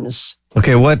worms.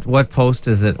 Okay, what post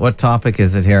is it? What topic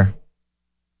is it here?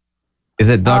 Is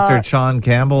it Dr. Sean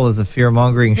Campbell is a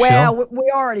fear-mongering shill? Well,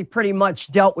 we already pretty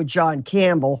much dealt with John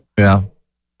Campbell. Yeah.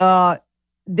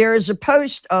 There is a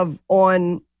post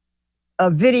on a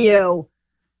video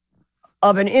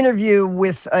of an interview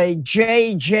with a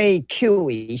J.J.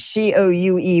 Couey,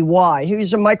 Couey,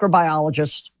 who's a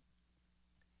microbiologist.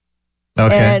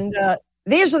 Okay. And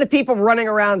these are the people running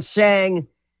around saying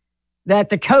that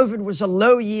the COVID was a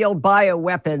low-yield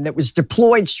bioweapon that was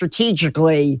deployed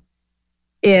strategically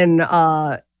in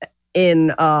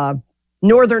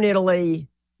northern Italy,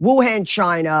 Wuhan,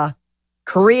 China,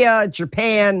 Korea,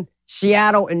 Japan,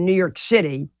 Seattle, and New York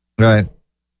City. Right.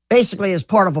 Basically as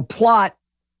part of a plot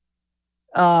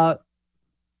by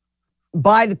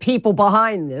the people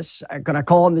behind this. I'm going to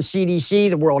call them the CDC,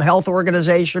 the World Health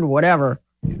Organization, whatever.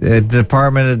 The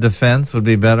Department of Defense would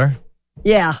be better.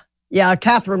 Yeah.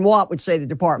 Catherine Watt would say the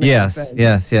Department of Defense.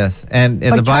 Yes. And the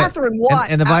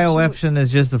bioweapon is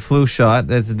just a flu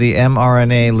shot. It's the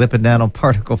mRNA lipid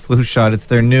nanoparticle flu shot. It's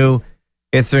their new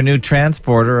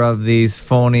transporter of these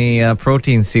phony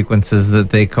protein sequences that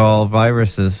they call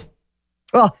viruses.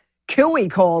 Well, Couey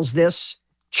calls this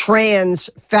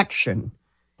transfection.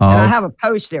 Oh. And I have a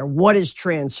post there. What is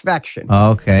transfection?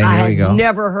 Okay, here we go. I have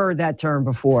never heard that term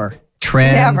before.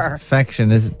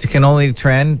 Transfection. Can only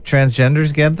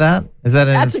transgenders get that?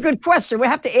 That's a good question. We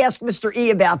have to ask Mr.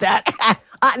 E about that.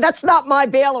 That's not my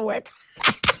bailiwick.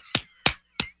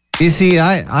 You see,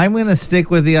 I'm going to stick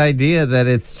with the idea that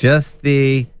it's just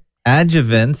the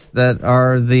adjuvants that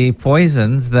are the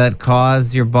poisons that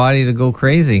cause your body to go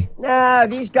crazy. No,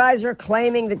 these guys are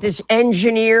claiming that this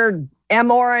engineered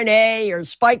mRNA or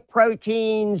spike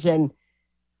proteins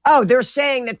they're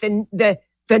saying that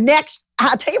the next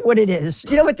I'll tell you what it is.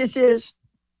 You know what this is?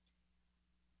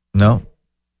 No.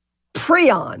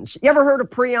 Prions. You ever heard of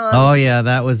prions? Oh, yeah,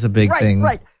 that was a big thing.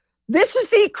 Right. This is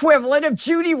the equivalent of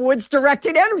Judy Wood's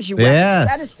directed energy weapons. Yes.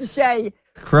 That is to say...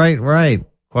 Quite right.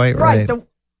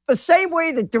 The same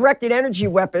way that directed energy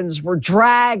weapons were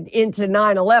dragged into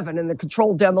 9/11 and the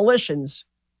controlled demolitions,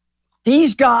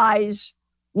 these guys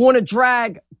want to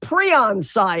drag prion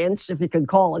science, if you can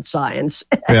call it science,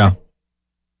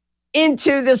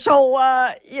 into this whole,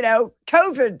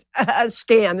 COVID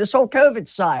scam, this whole COVID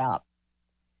psyop.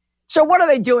 So what are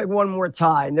they doing one more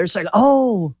time? They're saying,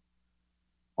 oh,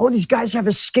 these guys have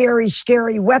a scary,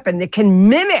 scary weapon that can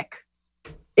mimic.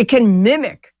 It can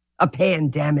mimic a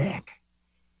pandemic.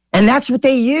 And that's what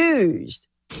they used.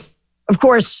 Of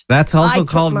course. That's also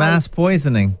called mass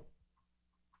poisoning.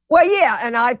 Well, yeah,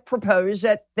 and I propose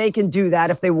that they can do that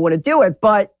if they want to do it.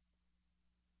 But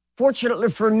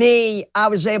fortunately for me, I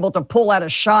was able to pull out a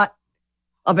shot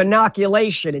of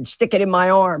inoculation and stick it in my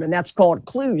arm, and that's called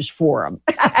clues for them.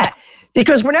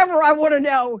 Because whenever I want to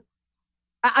know,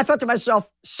 I thought to myself,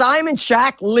 Simon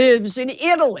Shack lives in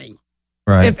Italy.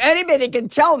 Right. If anybody can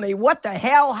tell me what the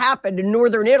hell happened in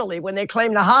northern Italy when they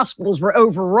claimed the hospitals were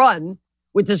overrun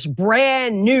with this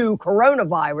brand new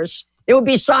coronavirus, it would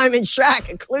be Simon Shack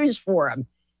and clues for him.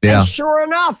 Yeah. And sure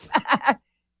enough,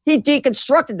 he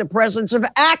deconstructed the presence of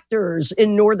actors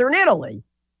in northern Italy.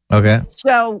 Okay.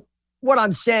 So what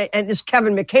I'm saying, and this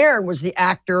Kevin McCarran was the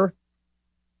actor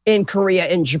in Korea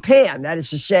and Japan. That is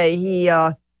to say, he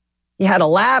had a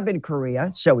lab in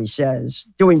Korea, so he says,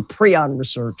 doing prion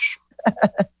research.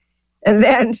 And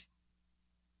then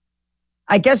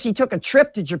I guess he took a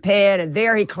trip to Japan, and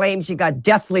there he claims he got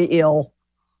deathly ill.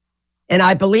 And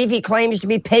I believe he claims to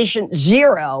be patient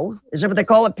zero. Is that what they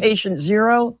call it? Patient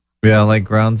zero? Yeah, like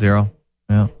ground zero.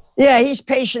 Yeah. Yeah, he's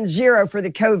patient zero for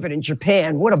the COVID in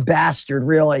Japan. What a bastard,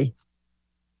 really.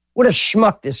 What a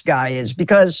schmuck this guy is.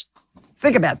 Because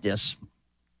think about this.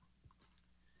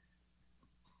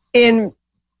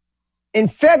 In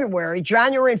February,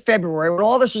 January and February, when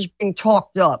all this was being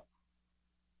talked up,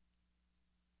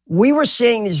 we were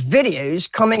seeing these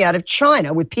videos coming out of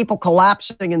China with people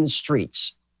collapsing in the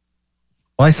streets.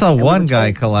 Well, I saw one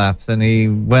guy collapse and he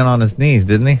went on his knees,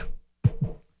 didn't he?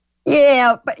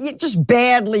 Yeah, but just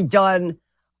badly done,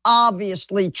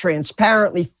 obviously,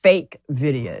 transparently fake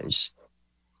videos.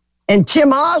 And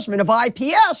Tim Osmond of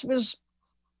IPS was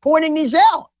pointing these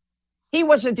out. He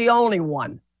wasn't the only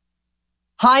one.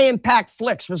 High Impact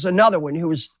Flicks was another one who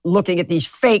was looking at these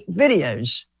fake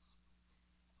videos.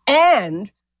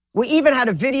 And we even had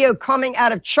a video coming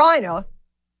out of China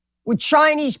with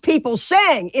Chinese people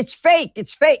saying, it's fake,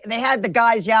 it's fake. And they had the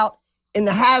guys out in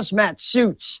the hazmat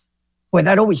suits. Boy,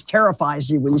 that always terrifies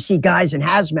you when you see guys in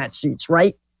hazmat suits,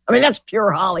 right? I mean, that's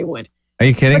pure Hollywood. Are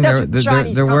you kidding?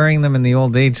 They're wearing them in the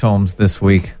old age homes this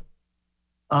week.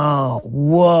 Oh,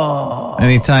 whoa.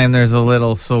 Anytime there's a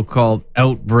little so-called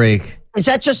outbreak. Is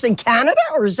that just in Canada,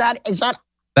 or is that?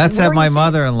 That's at my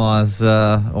mother-in-law's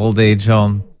old age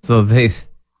home. So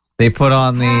they put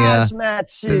on the hazmat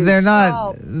suits. They're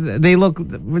not. They look.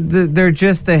 They're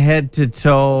just the head to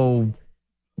toe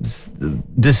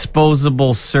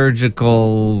disposable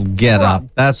surgical getup.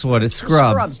 That's what it's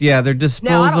scrubs. Yeah, they're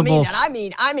disposable. No, I don't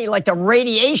mean that. I mean like the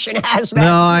radiation hazmat.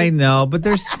 No, I know, but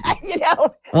there's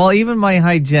Well, even my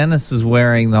hygienist was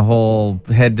wearing the whole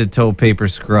head to toe paper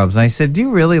scrubs. And I said, "Do you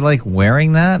really like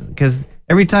wearing that?" Because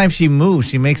every time she moves,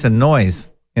 she makes a noise.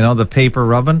 You know, the paper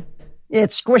rubbing. It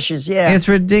squishes. Yeah, it's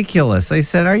ridiculous. I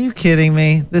said, "Are you kidding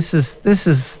me? This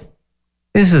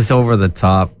is over the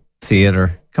top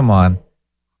theater. Come on."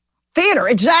 Theater,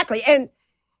 exactly.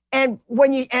 And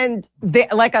when you,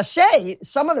 like I say,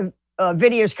 some of the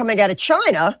videos coming out of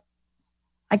China,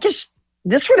 I guess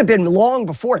this would have been long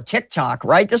before TikTok,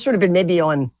 right? This would have been maybe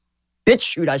on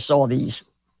BitChute. I saw these.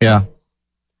 Yeah.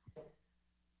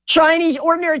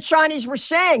 Ordinary Chinese were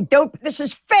saying, this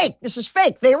is fake. This is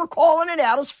fake. They were calling it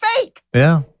out as fake.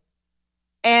 Yeah.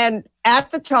 And at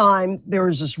the time, there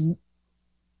was this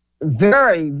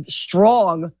very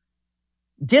strong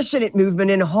dissident movement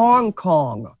in Hong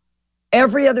Kong.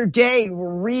 Every other day,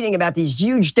 we're reading about these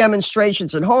huge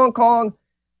demonstrations in Hong Kong.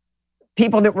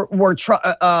 People that were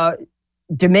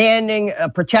demanding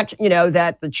protection,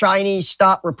 that the Chinese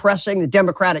stop repressing the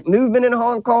democratic movement in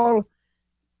Hong Kong.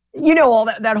 All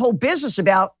that whole business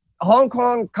about Hong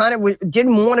Kong kind of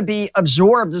didn't want to be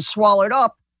absorbed and swallowed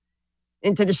up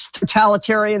into this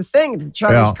totalitarian thing that the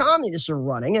Chinese communists are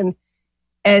running.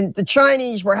 And the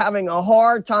Chinese were having a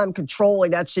hard time controlling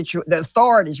that situation. The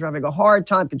authorities were having a hard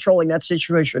time controlling that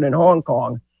situation in Hong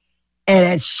Kong. And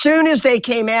as soon as they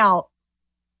came out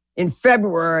in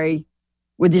February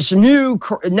with this new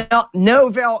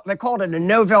novel, they called it a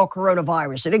novel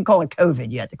coronavirus. They didn't call it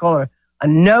COVID yet. They call it a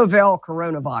novel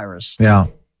coronavirus. Yeah.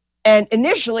 And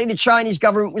initially, the Chinese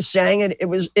government was saying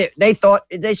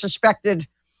they suspected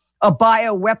a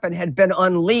bioweapon had been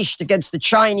unleashed against the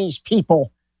Chinese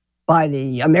people by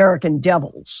the American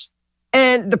devils.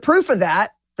 And the proof of that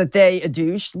they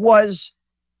adduced was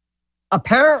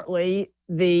apparently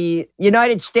the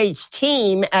United States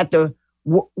team at the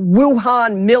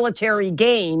Wuhan military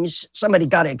games. Somebody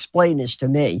got to explain this to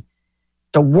me.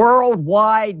 The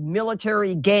worldwide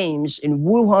military games in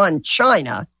Wuhan,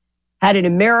 China, had an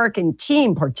American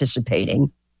team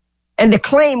participating. And the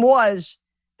claim was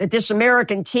that this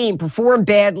American team performed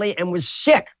badly and was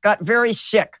sick, got very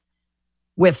sick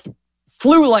with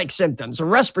flu-like symptoms, a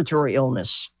respiratory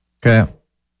illness. Okay.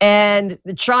 And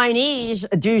the Chinese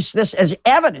adduced this as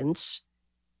evidence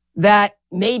that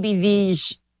maybe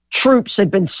these troops had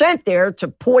been sent there to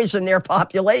poison their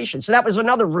population. So that was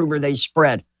another rumor they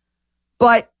spread.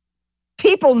 But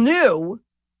people knew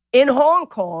in Hong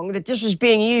Kong that this was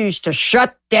being used to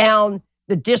shut down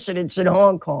the dissidents in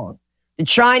Hong Kong. The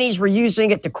Chinese were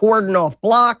using it to cordon off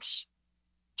blocks,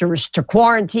 to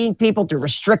quarantine people, to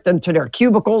restrict them to their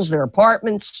cubicles, their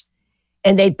apartments.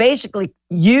 And they basically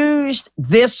used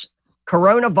this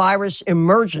coronavirus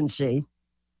emergency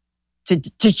to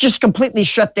just completely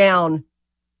shut down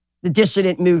the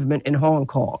dissident movement in Hong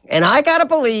Kong. And I got to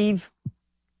believe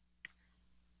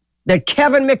that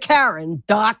Kevin McCarran,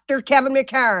 Dr. Kevin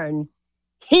McCarran,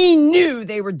 he knew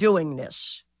they were doing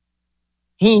this.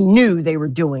 He knew they were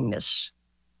doing this.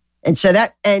 And so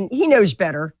and he knows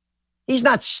better. He's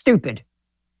not stupid.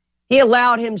 He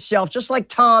allowed himself, just like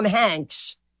Tom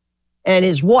Hanks and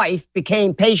his wife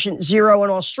became patient zero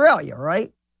in Australia,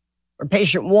 right? Or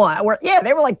patient one.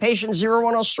 They were like patient zero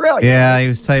in Australia. Yeah, he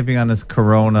was typing on his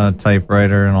Corona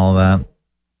typewriter and all that.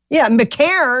 Yeah,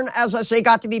 McCarran, as I say,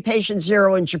 got to be patient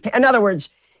zero in Japan. In other words,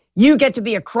 you get to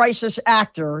be a crisis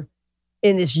actor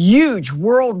in this huge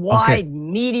worldwide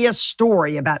media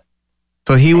story about.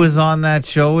 So he was on that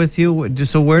show with you?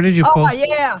 So where did you post? Oh,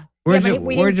 yeah.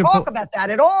 We didn't talk about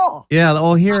that at all.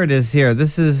 Yeah, here it is here.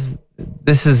 This is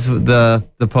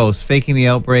the post, faking the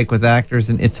outbreak with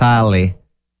actors in Italy.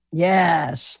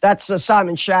 Yes, that's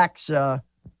Simon Shack's,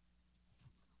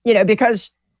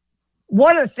 because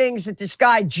one of the things that this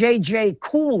guy, J.J.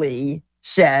 Cooley,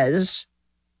 says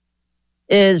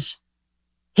is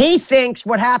he thinks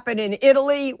what happened in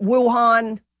Italy,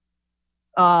 Wuhan,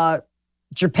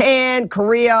 Japan,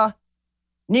 Korea,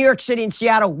 New York City, and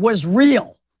Seattle was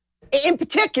real. In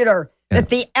particular, that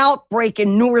the outbreak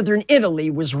in northern Italy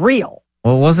was real.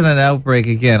 Well, it wasn't an outbreak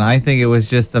again. I think it was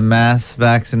just a mass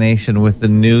vaccination with the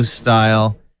new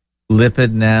style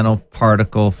lipid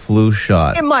nanoparticle flu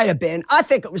shot. It might have been. I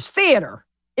think it was theater.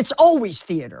 It's always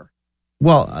theater.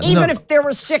 Well, even if there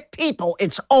were sick people,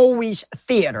 it's always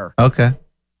theater. Okay.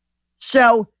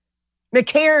 So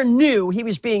McCarran knew he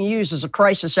was being used as a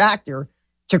crisis actor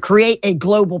to create a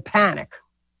global panic.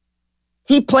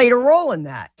 He played a role in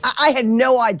that. I had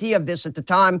no idea of this at the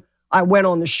time I went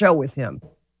on the show with him.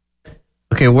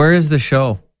 Okay, where is the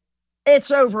show?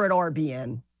 It's over at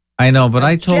RBN. I know, but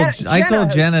I told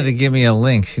Jenna to give me a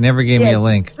link. She never gave me a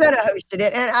link. Jenna hosted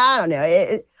it, and I don't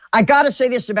know. I got to say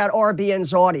this about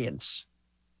RBN's audience.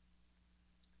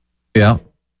 Yeah.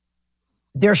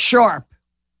 They're sharp.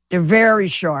 They're very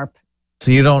sharp.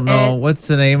 So you don't know, what's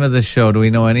the name of the show? Do we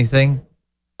know anything?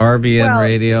 RBN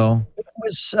Radio? It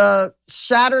was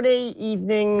Saturday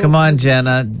evening. Come on,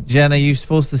 Jenna. Jenna, you're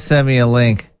supposed to send me a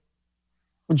link.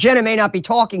 Well, Jenna may not be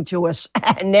talking to us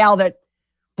now that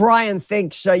Brian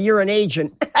thinks you're an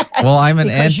agent. Well, I'm an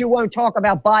because you won't talk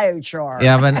about biochar.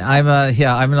 Yeah,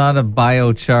 I'm not a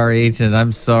biochar agent.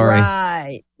 I'm sorry.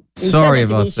 Right. Sorry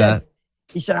about that.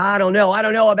 He said, I don't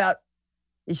know about.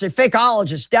 He said,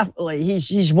 fakeologist, definitely.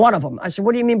 He's one of them. I said,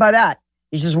 what do you mean by that?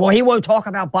 He says, well, he won't talk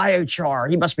about biochar.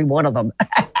 He must be one of them.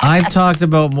 I've talked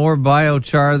about more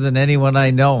biochar than anyone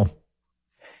I know.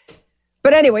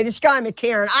 But anyway, this guy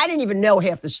McCarran, I didn't even know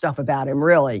half the stuff about him,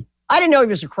 really. I didn't know he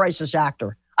was a crisis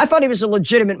actor. I thought he was a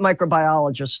legitimate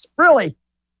microbiologist, really.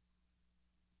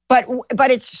 But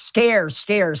it's scare.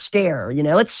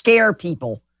 Let's scare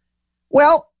people.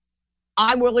 Well,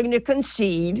 I'm willing to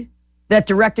concede that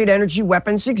directed energy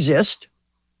weapons exist.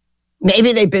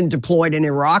 Maybe they've been deployed in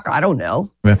Iraq. I don't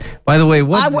know. By the way,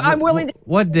 I'm willing to.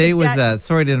 What day was that?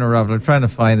 Sorry to interrupt. I'm trying to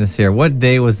find this here. What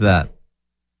day was that?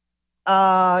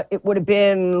 It would have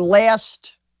been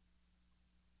last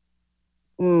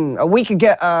a week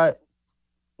ago.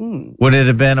 Would it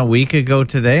have been a week ago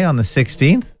today on the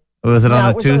 16th? Or was it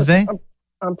on a Tuesday?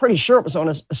 I'm pretty sure it was on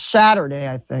a Saturday,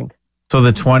 I think. So the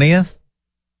 20th?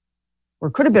 Or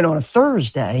it could have been on a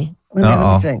Thursday.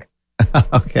 Let me think.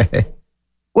 Okay.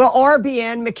 Well,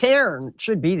 RBN McCairn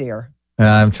should be there.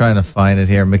 I'm trying to find it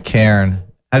here. McCairn.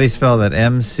 How do you spell that?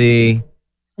 MC?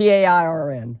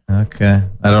 CAIRN. Okay.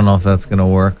 I don't know if that's going to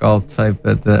work. I'll type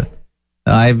it. The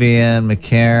IBN,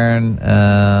 McCairn.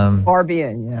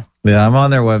 RBN, yeah. Yeah, I'm on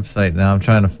their website now. I'm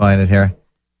trying to find it here.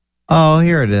 Oh,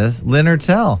 here it is. Lynn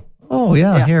Ertell. Oh,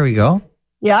 yeah. Here we go.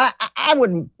 Yeah, I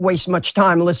wouldn't waste much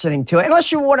time listening to it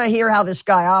unless you want to hear how this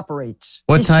guy operates.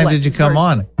 What time did you come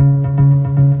on?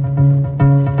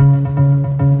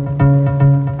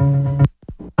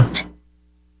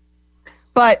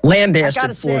 But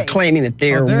lambasted for claiming that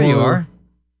there were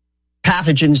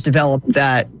pathogens developed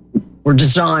that were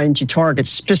designed to target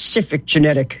specific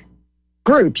genetic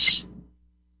groups.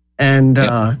 And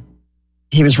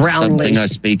he was roundly... Something I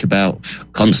speak about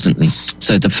constantly.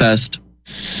 So the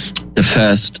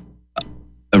first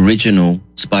original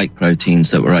spike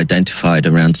proteins that were identified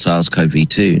around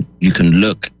SARS-CoV-2, you can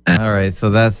look at... All right, so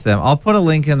that's them. I'll put a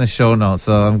link in the show notes,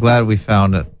 so I'm glad we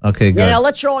found it. Okay, good. Yeah, I'll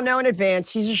let you all know in advance.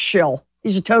 He's a shill.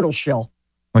 He's a total shill.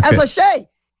 Okay. As I say,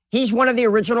 he's one of the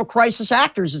original crisis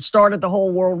actors that started the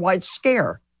whole worldwide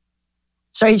scare.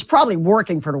 So he's probably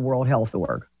working for the World Health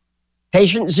Org.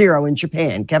 Patient zero in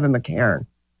Japan, Kevin McCairn.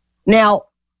 Now,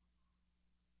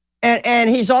 and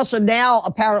he's also now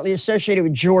apparently associated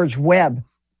with George Webb,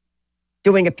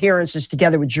 doing appearances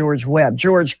together with George Webb.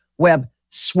 George Webb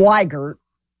Swigert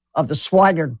of the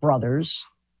Swigert brothers,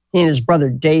 he and his brother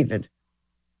David,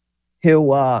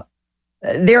 who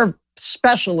they're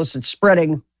specialists at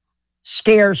spreading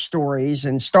scare stories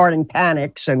and starting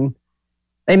panics, and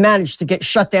they managed to get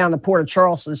shut down the port of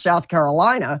Charleston, South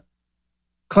Carolina,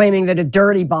 claiming that a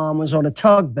dirty bomb was on a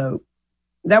tugboat.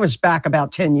 That was back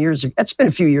about 10 years ago. That's been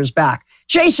a few years back.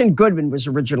 Jason Goodman was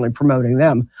originally promoting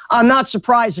them. I'm not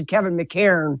surprised that Kevin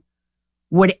McCairn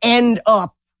would end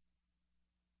up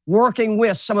working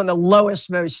with some of the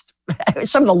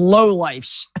some of the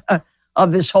lowlifes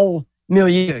of this whole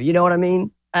milieu. You know what I mean?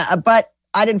 But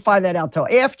I didn't find that out till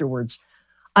afterwards.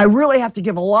 I really have to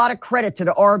give a lot of credit to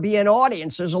the RBN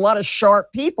audience. There's a lot of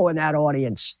sharp people in that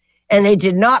audience, and they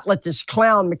did not let this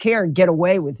clown McCairn get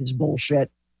away with his bullshit.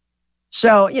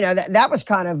 So, that was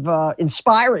kind of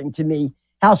inspiring to me,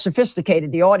 how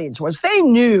sophisticated the audience was. They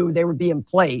knew they were being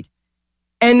played,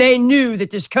 and they knew that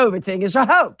this COVID thing is a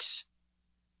hoax.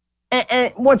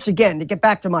 And once again, to get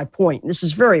back to my point, this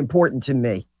is very important to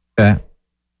me. Okay.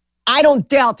 I don't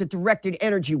doubt that directed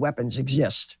energy weapons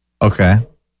exist. Okay.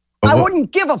 I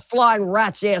wouldn't give a flying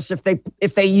rat's ass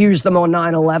if they used them on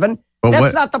 9/11.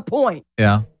 That's not the point.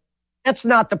 Yeah. That's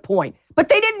not the point. But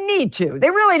they didn't need to. They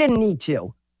really didn't need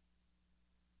to.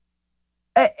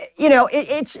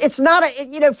 It's not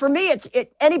for me,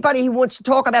 anybody who wants to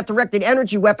talk about directed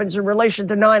energy weapons in relation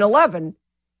to 9/11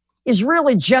 is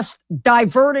really just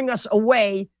diverting us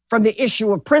away from the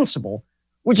issue of principle,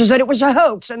 which is that it was a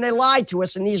hoax and they lied to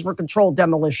us and these were controlled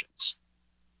demolitions.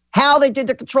 How they did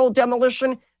the controlled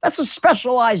demolition, that's a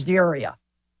specialized area.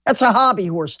 That's a hobby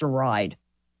horse to ride.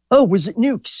 Oh, was it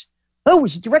nukes? Oh,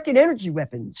 was it directed energy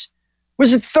weapons?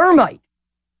 Was it thermite?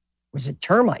 Was it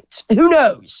termites? Who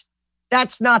knows?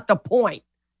 That's not the point.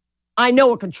 I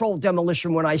know a controlled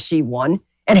demolition when I see one,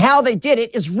 and how they did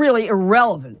it is really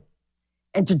irrelevant.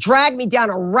 And to drag me down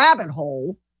a rabbit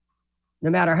hole, no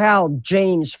matter how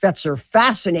James Fetzer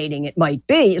fascinating it might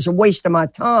be, is a waste of my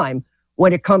time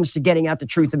when it comes to getting out the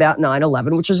truth about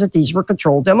 9/11, which is that these were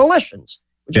controlled demolitions,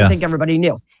 which I think everybody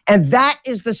knew. And that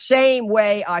is the same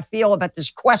way I feel about this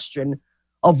question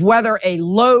of whether a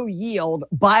low-yield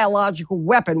biological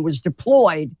weapon was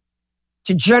deployed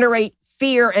to generate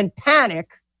fear and panic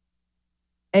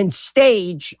and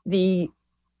stage the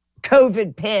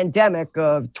COVID pandemic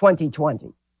of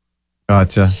 2020.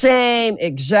 Gotcha. Same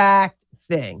exact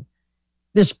thing.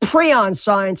 This prion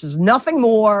science is nothing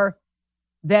more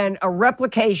than a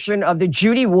replication of the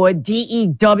Judy Wood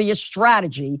DEW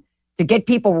strategy to get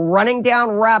people running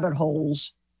down rabbit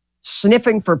holes,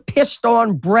 sniffing for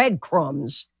pissed-on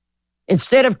breadcrumbs,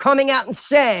 instead of coming out and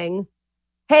saying,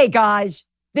 hey, guys,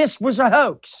 this was a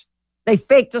hoax. They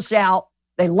faked us out.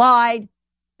 They lied.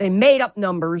 They made up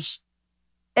numbers.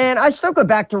 And I still go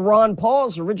back to Ron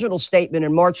Paul's original statement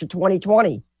in March of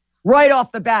 2020. Right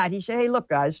off the bat, he said, hey, look,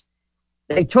 guys,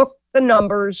 they took the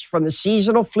numbers from the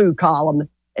seasonal flu column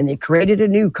and they created a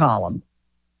new column.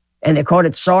 And they called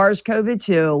it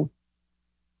SARS-CoV-2.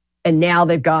 And now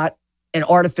they've got an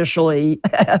artificially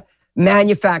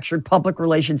manufactured public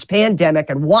relations pandemic.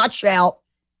 And watch out,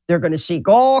 they're going to seek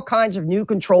all kinds of new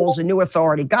controls and new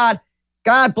authority. God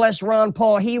bless Ron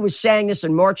Paul. He was saying this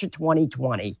in March of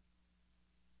 2020.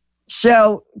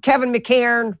 So, Kevin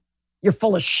McCairn, you're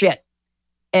full of shit.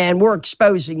 And we're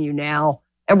exposing you now,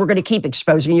 and we're going to keep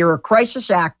exposing you. You're a crisis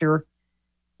actor.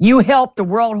 You helped the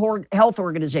World Health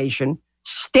Organization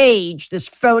stage this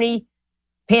phony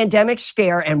pandemic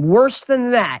scare. And worse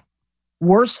than that,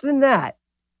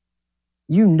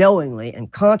 you knowingly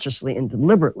and consciously and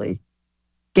deliberately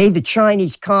gave the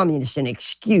Chinese communists an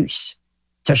excuse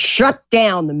to shut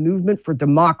down the movement for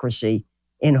democracy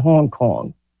in Hong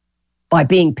Kong by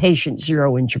being patient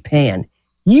zero in Japan.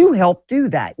 You helped do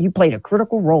that. You played a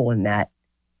critical role in that.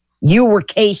 You were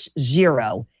case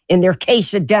zero in their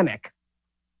case-edemic.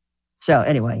 So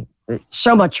anyway,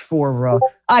 so much for...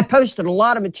 I posted a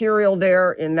lot of material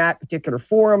there in that particular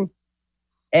forum,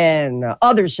 and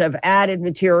others have added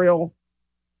material.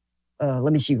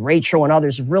 Let me see, Rachel and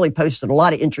others have really posted a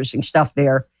lot of interesting stuff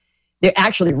there.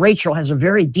 Actually, Rachel has a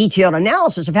very detailed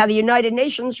analysis of how the United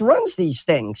Nations runs these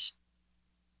things.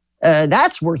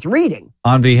 That's worth reading.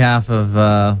 On behalf of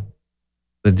the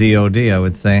DOD, I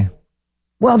would say.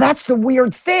 Well, that's the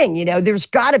weird thing. You know, there's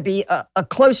got to be a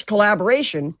close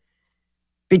collaboration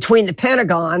between the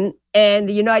Pentagon and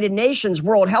the United Nations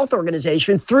World Health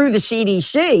Organization through the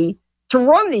CDC to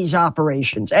run these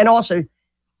operations. And also,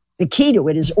 the key to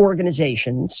it is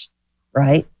organizations,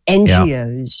 right?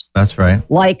 NGOs. Yeah, that's right.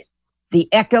 Like the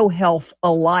Eco Health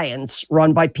Alliance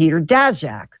run by Peter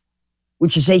Daszak,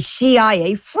 which is a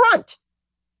CIA front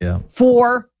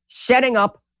for setting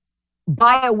up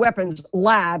bioweapons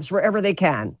labs wherever they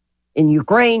can. In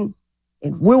Ukraine,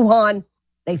 in Wuhan,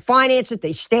 they finance it,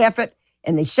 they staff it,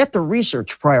 and they set the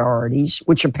research priorities,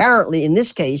 which apparently in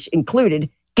this case included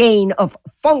gain of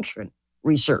function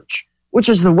research, which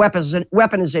is the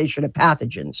weaponization of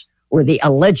pathogens, or the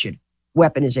alleged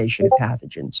weaponization of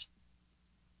pathogens.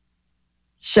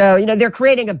 So, you know, they're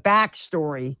creating a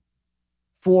backstory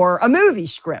for a movie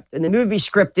script. And the movie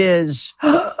script is,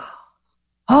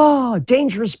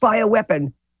 dangerous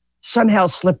bioweapon somehow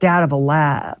slipped out of a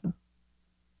lab.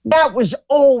 That was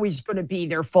always going to be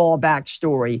their fallback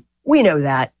story. We know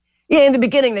that. Yeah, in the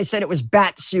beginning, they said it was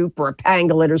bat soup or a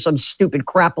pangolin or some stupid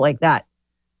crap like that.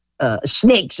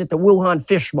 Snakes at the Wuhan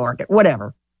fish market,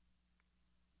 whatever.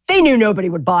 They knew nobody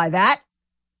would buy that.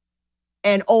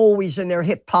 And always in their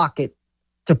hip pocket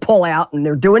to pull out, and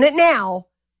they're doing it now,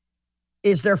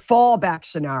 is their fallback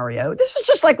scenario. This is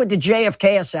just like with the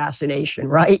JFK assassination,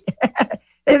 right?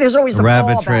 There's always the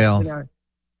rabbit trails. Scenario.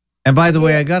 And by the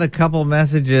way, I got a couple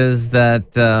messages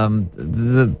that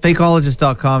the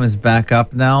fakeologist.com is back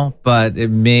up now, but it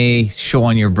may show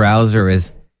on your browser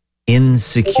as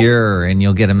insecure, and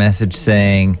you'll get a message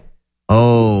saying,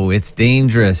 oh, it's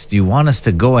dangerous. Do you want us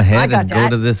to go ahead and go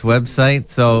to this website?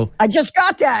 So I just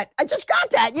got that.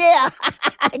 Yeah,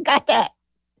 I got that.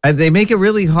 They make it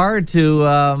really hard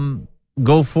to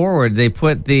go forward. They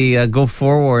put the go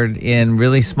forward in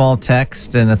really small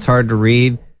text, and it's hard to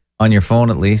read on your phone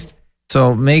at least.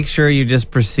 So make sure you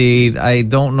just proceed. I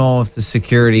don't know if the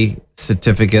security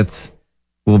certificates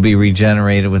will be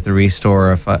regenerated with the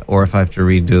restore or if I have to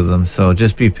redo them. So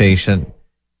just be patient.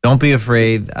 Don't be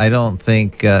afraid. I don't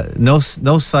think no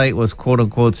site was quote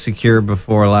unquote secure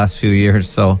before the last few years.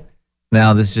 So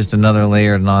now this is just another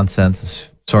layer of nonsense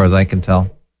as far as I can tell.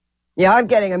 Yeah, I'm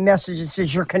getting a message that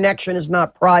says your connection is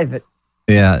not private.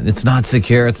 Yeah, it's not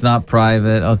secure. It's not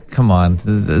private. Oh, come on.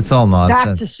 It's all nonsense.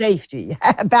 Back to safety.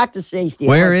 Back to safety.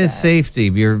 Where is safety?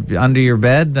 You're under your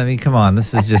bed? I mean, come on.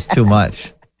 This is just too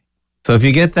much. So if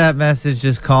you get that message,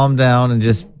 just calm down and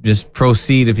just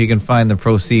proceed if you can find the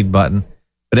proceed button.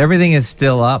 But everything is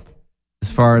still up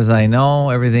as far as I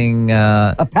know. Everything.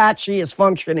 Apache is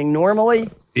functioning normally.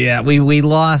 Yeah, we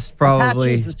lost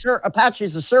probably. Apache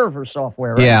is the server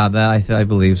software, right? Yeah, that I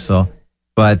believe so.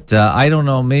 But I don't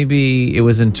know. Maybe it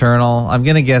was internal. I'm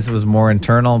going to guess it was more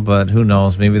internal, but who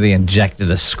knows? Maybe they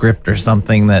injected a script or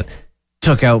something that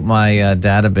took out my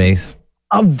database.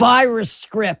 A virus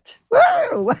script.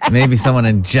 Maybe someone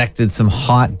injected some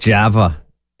hot Java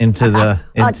into the...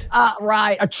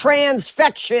 right, a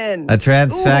transfection. A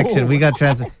transfection. Ooh. We got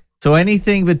So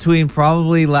anything between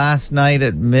probably last night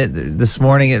this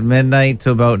morning at midnight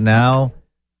to about now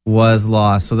was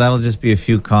lost. So that'll just be a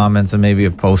few comments and maybe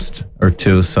a post or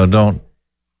two. So don't.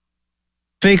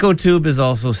 FAKOTube is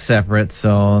also separate,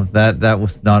 so that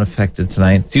was not affected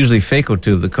tonight. It's usually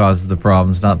FAKOTube that causes the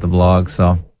problems, not the blog.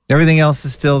 So everything else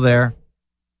is still there.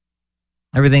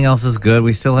 Everything else is good.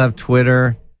 We still have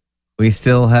Twitter. We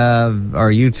still have our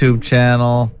YouTube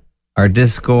channel, our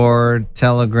Discord,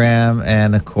 Telegram,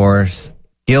 and of course,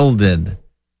 Gilded.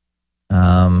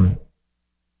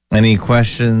 Any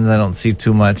questions? I don't see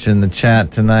too much in the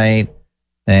chat tonight.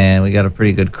 And we got a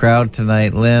pretty good crowd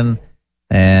tonight, Lynn.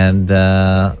 And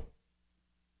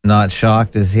Not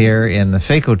Shocked is here in the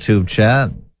FAKOTube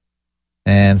chat.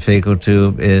 And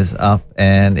FAK827 is up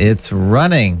and it's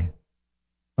running.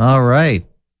 All right.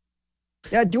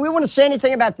 Yeah. Do we want to say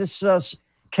anything about this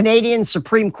Canadian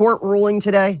Supreme Court ruling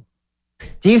today?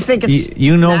 Do you think it's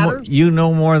you know matters? You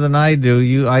know more than I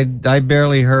do. I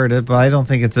barely heard it, but I don't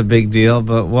think it's a big deal.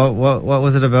 But what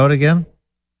was it about again?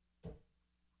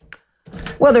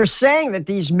 Well, they're saying that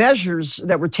these measures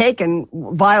that were taken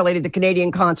violated the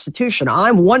Canadian Constitution.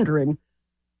 I'm wondering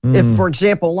if, for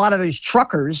example, a lot of those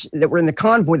truckers that were in the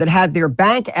convoy that had their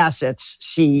bank assets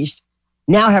seized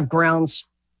now have grounds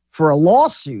for a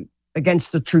lawsuit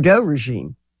against the Trudeau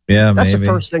regime. Yeah, that's maybe.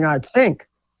 The first thing I'd think.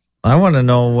 I want to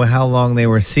know how long they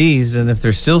were seized and if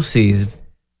they're still seized.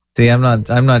 See, I'm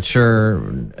not sure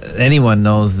anyone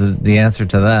knows the answer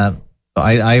to that.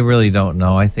 I really don't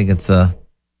know. I think it's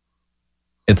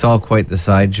all quite the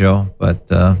sideshow, but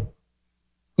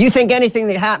you think anything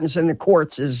that happens in the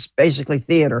courts is basically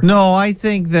theater? No, I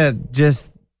think that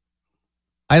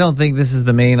I don't think this is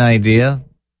the main idea.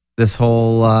 This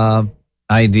whole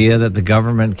idea that the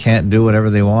government can't do whatever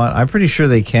they want. I'm pretty sure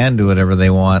they can do whatever they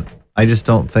want. I just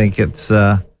don't think it's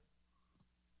on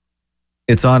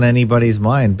anybody's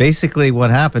mind. Basically, what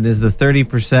happened is the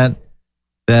 30%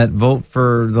 that vote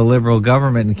for the Liberal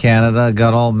government in Canada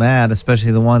got all mad,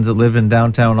 especially the ones that live in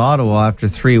downtown Ottawa, after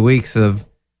 3 weeks of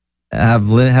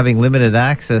having limited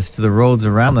access to the roads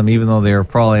around them, even though they were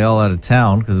probably all out of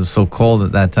town because it was so cold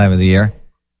at that time of the year.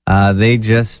 They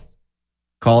just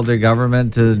called their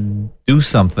government to do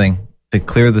something to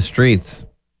clear the streets.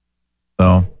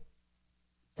 So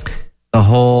the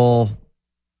whole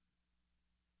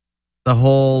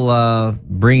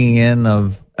bringing in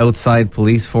of outside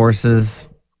police forces,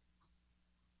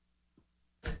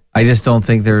 I just don't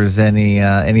think there's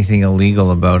anything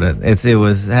illegal about it. It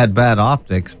had bad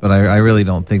optics, but I really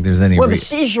don't think there's any. Well, the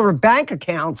seizure of bank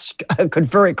accounts could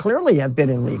very clearly have been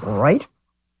illegal, right?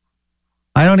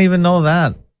 I don't even know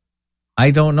that.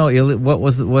 I don't know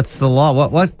what's the law.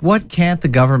 What can't the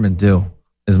government do?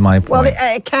 Is my point. Well,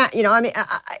 it can't.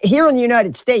 Here in the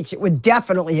United States, it would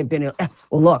definitely have been.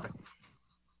 Well, look,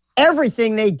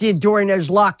 everything they did during those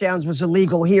lockdowns was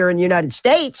illegal here in the United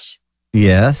States.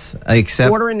 Yes,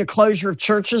 except ordering the closure of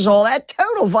churches, all that,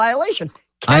 total violation.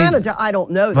 Canada, I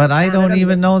don't know. But I don't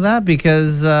even know that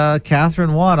because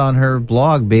Catherine Watt on her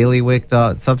blog,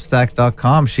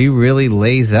 bailiwick.substack.com, she really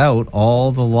lays out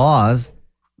all the laws,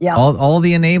 all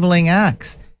the enabling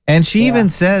acts. And she even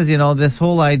says, this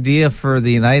whole idea for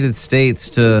the United States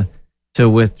to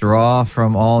withdraw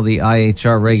from all the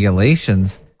IHR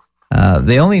regulations,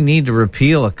 they only need to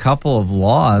repeal a couple of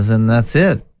laws and that's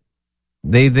it.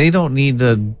 They don't need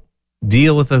to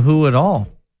deal with the WHO at all.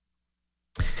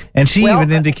 And she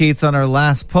even indicates on her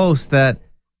last post that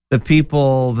the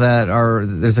people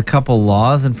there's a couple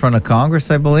laws in front of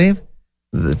Congress, I believe.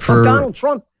 Donald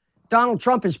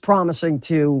Trump is promising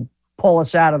to pull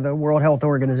us out of the World Health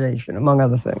Organization, among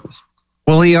other things.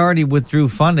 Well, he already withdrew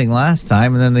funding last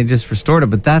time and then they just restored it,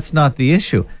 but that's not the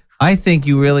issue. I think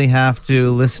you really have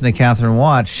to listen to Catherine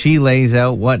Watt. She lays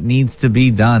out what needs to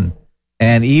be done.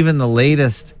 And even the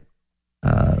latest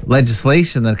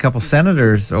legislation that a couple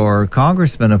senators or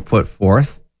congressmen have put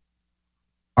forth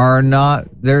are not.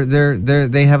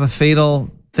 They have a fatal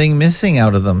thing missing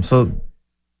out of them. So,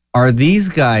 are these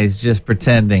guys just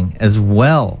pretending as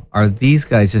well? Are these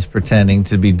guys just pretending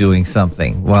to be doing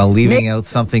something while leaving out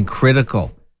something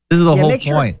critical? This is the whole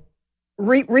point.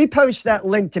 Repost that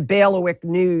link to Bailiwick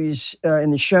News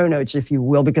in the show notes, if you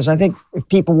will, because I think if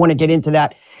people want to get into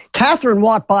that. Catherine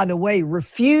Watt, by the way,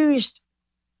 refused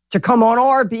to come on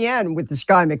RBN with this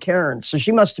guy McCarran, so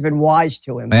she must have been wise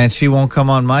to him. And she won't come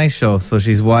on my show, so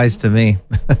she's wise to me.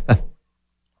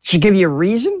 She give you a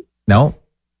reason? No.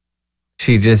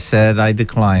 She just said, I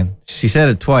decline. She said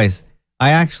it twice.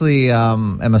 I actually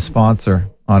am a sponsor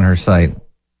on her site,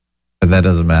 but that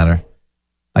doesn't matter.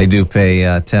 I do pay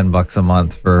 $10 a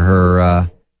month for her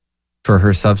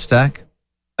Substack.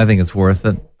 I think it's worth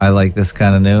it. I like this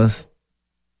kind of news.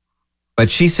 But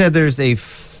she said there's a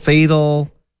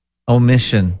fatal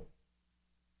omission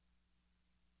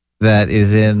that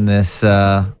is in this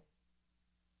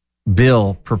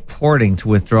bill purporting to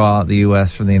withdraw the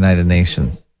U.S. from the United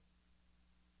Nations.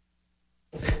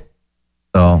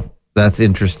 So that's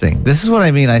interesting. This is what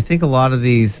I mean. I think a lot of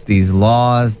these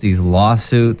laws, these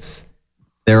lawsuits,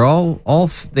 they all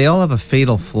have a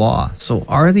fatal flaw. So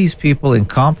are these people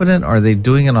incompetent or are they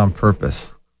doing it on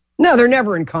purpose? No, they're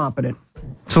never incompetent.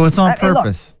 So it's on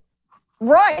purpose.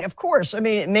 Look, right, of course. I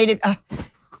mean, it made it,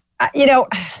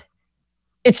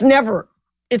 it's never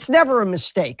a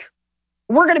mistake.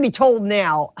 We're going to be told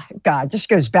now, God, this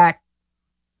goes back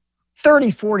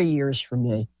 30, 40 years from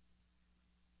me.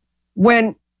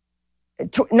 When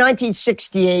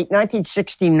 1968,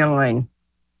 1969.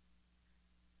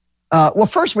 Well,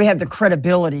 first we had the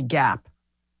credibility gap.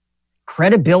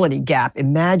 Credibility gap.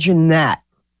 Imagine that.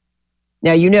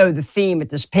 Now, you know, the theme at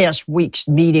this past week's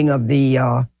meeting of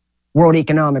the World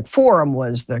Economic Forum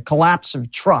was the collapse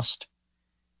of trust.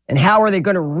 And how are they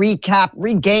going to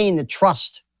regain the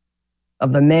trust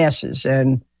of the masses?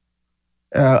 And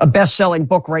a best-selling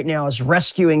book right now is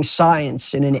Rescuing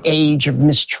Science in an Age of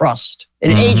Mistrust,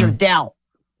 an age of doubt.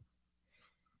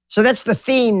 So that's the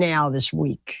theme now this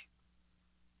week.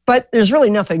 But there's really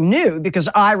nothing new, because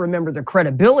I remember the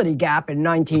credibility gap in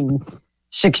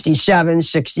 1967,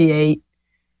 68,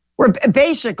 where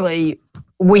basically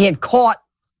we had caught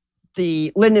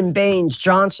the Lyndon Baines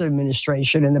Johnson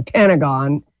administration and the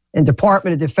Pentagon and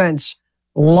Department of Defense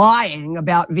lying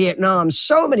about Vietnam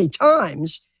so many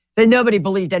times that nobody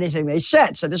believed anything they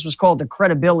said. So this was called the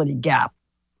credibility gap.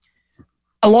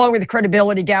 Along with the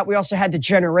credibility gap, we also had the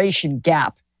generation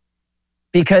gap,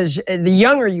 because the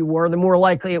younger you were, the more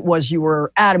likely it was you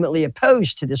were adamantly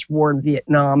opposed to this war in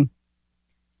Vietnam.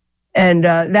 And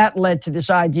that led to this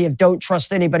idea of don't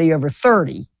trust anybody over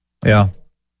 30. Yeah.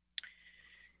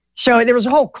 So there was a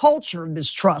whole culture of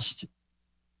mistrust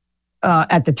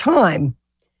at the time.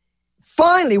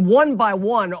 Finally, one by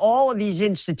one, all of these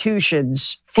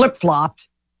institutions flip-flopped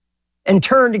and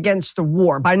turned against the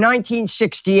war. By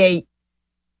 1968,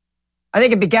 I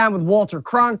think it began with Walter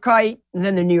Cronkite and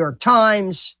then the New York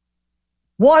Times.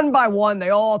 One by one, they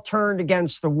all turned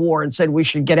against the war and said we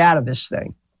should get out of this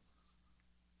thing.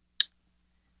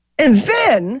 And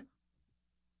then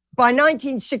by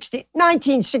 1969,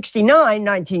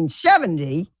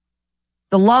 1970,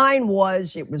 the line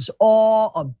was, it was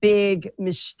all a big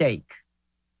mistake.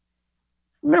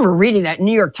 I remember reading that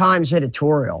New York Times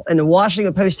editorial, and the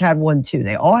Washington Post had one too.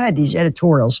 They all had these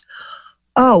editorials.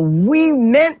 Oh, we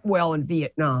meant well in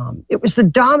Vietnam. It was the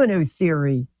domino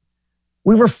theory.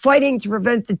 We were fighting to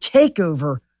prevent the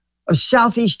takeover of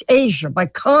Southeast Asia by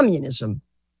communism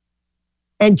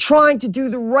and trying to do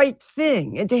the right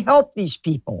thing and to help these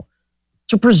people,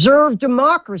 to preserve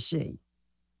democracy.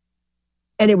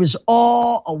 And it was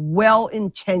all a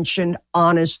well-intentioned,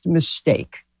 honest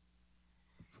mistake.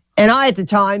 And I, at the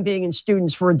time, being in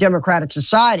Students for a Democratic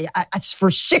Society,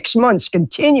 for 6 months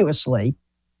continuously,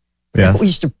 yes, we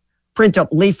used to print up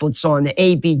leaflets on the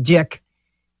A.B. Dick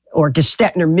or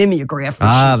Gestetner mimeograph machines.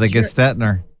 Ah, the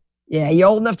Gestetner. Yeah, you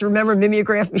old enough to remember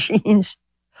mimeograph machines?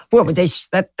 What would they?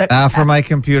 For my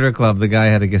computer club, the guy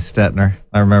had a Gestetner.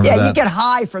 I remember that. Yeah, you get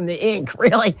high from the ink,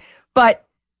 really. But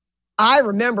I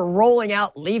remember rolling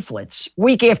out leaflets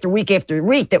week after week after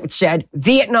week that would said,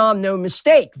 Vietnam, no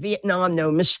mistake. Vietnam,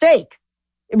 no mistake.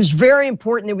 It was very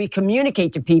important that we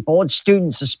communicate to people, and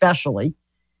students especially,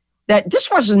 that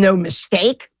this wasn't no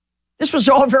mistake. This was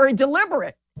all very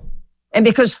deliberate. And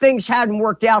because things hadn't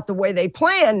worked out the way they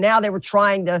planned, now they were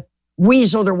trying to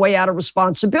weasel their way out of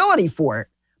responsibility for it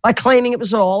by claiming it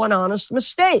was all an honest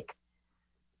mistake.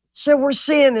 So we're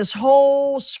seeing this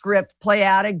whole script play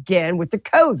out again with the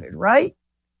COVID, right?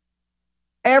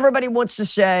 Everybody wants to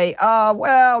say,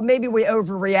 well, maybe we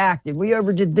overreacted. We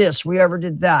overdid this. We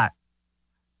overdid that.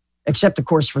 Except, of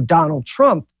course, for Donald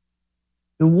Trump,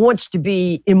 who wants to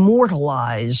be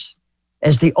immortalized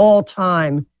as the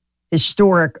all-time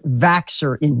historic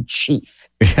vaxxer in chief.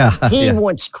 Yeah, he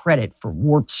wants credit for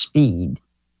warp speed.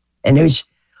 And there's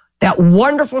that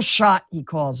wonderful shot, he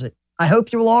calls it. I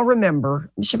hope you will all remember.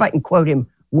 Let me see if I can quote him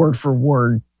word for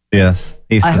word. Yes,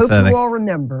 he's I pathetic. hope you all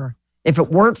remember, if it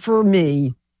weren't for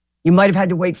me, you might have had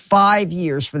to wait 5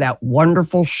 years for that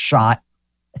wonderful shot.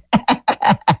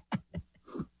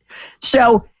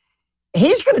 So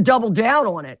he's going to double down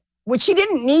on it, which he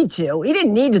didn't need to. He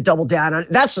didn't need to double down on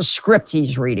it. That's the script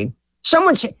he's reading.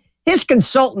 His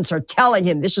consultants are telling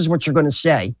him this is what you're going to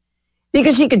say.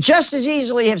 Because he could just as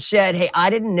easily have said, hey, I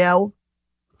didn't know.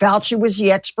 Fauci was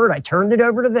the expert. I turned it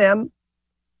over to them.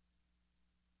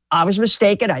 I was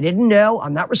mistaken. I didn't know.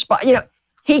 I'm not responsible.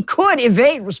 He could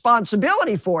evade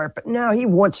responsibility for it, but no, he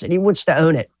wants it. He wants to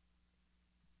own it.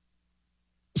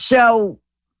 So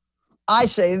I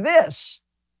say this.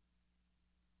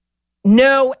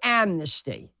 No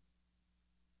amnesty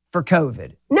for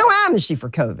COVID. No amnesty for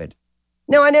COVID.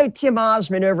 Now, I know Tim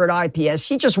Osmond over at IPS,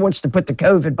 he just wants to put the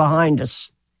COVID behind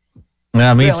us.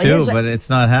 Yeah, me too, but it's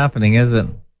not happening, is it?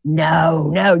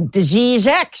 No. Disease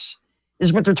X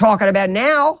is what they're talking about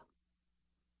now.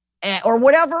 Or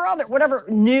whatever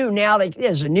new now.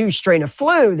 There's a new strain of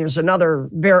flu. There's another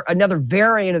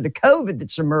variant of the COVID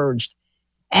that's emerged.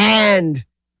 And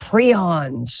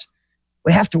prions.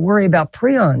 We have to worry about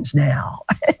prions now.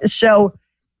 So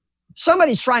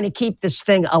somebody's trying to keep this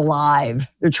thing alive.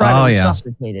 They're trying to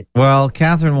resuscitate it. Well,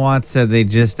 Catherine Watts said they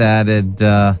just added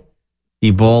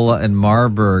Ebola and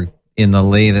Marburg in the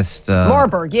latest in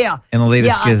the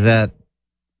latest Gazette.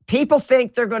 People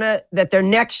think that their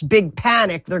next big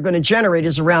panic they're going to generate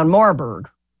is around Marburg.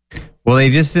 Well, they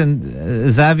just didn't.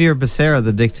 Xavier Becerra,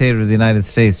 the dictator of the United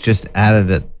States, just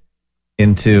added it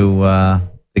into the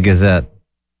Gazette.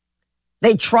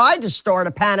 They tried to start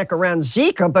a panic around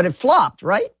Zika, but it flopped,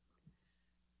 right?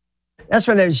 That's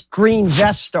when those green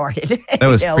vests started. That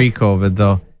was pre-COVID,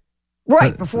 though.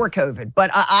 Right, before COVID. But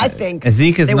I think...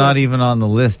 Zika's not even on the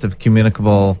list of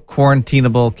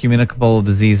quarantinable communicable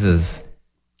diseases.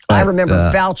 But, I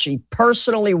remember Fauci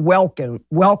personally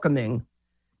welcoming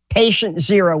patient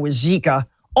 0 with Zika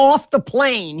off the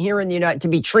plane here in the to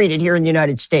be treated here in the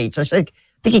United States. I think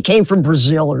he came from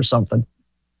Brazil or something.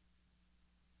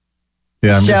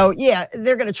 Yeah.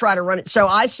 They're going to try to run it. So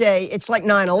I say it's like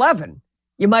 9/11.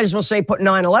 You might as well say put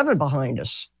 9/11 behind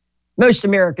us. Most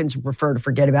Americans would prefer to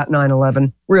forget about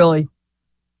 9/11, really.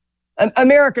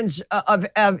 Americans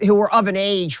who were of an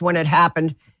age when it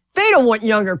happened, they don't want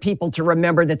younger people to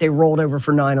remember that they rolled over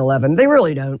for 9/11. They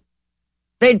really don't.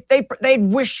 They'd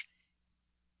wish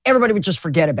everybody would just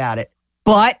forget about it.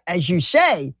 But as you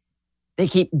say, they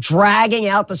keep dragging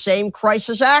out the same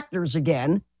crisis actors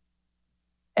again.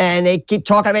 And they keep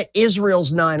talking about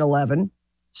Israel's 9/11.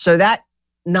 So that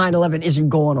 9/11 isn't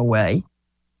going away.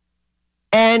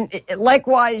 And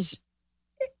likewise,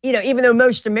 even though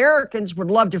most Americans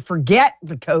would love to forget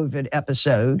the COVID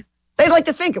episode, they'd like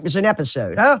to think it was an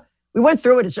episode. Huh? We went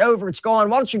through it. It's over. It's gone.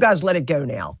 Why don't you guys let it go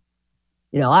now?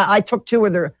 I took two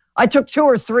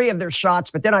or three of their shots,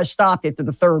 but then I stopped after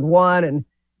the third one. And,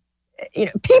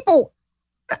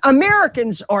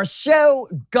 Americans are so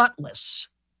gutless.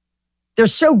 They're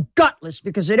so gutless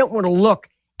because they don't want to look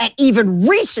at even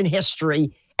recent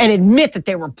history and admit that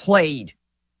they were played,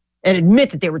 and admit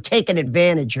that they were taken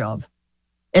advantage of,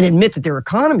 and admit that their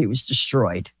economy was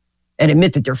destroyed, and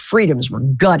admit that their freedoms were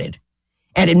gutted,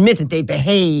 and admit that they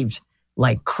behaved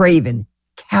like craven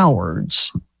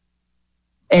cowards,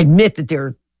 admit that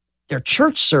their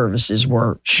church services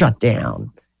were shut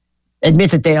down,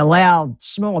 admit that they allowed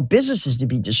small businesses to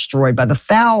be destroyed by the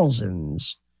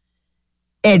thousands,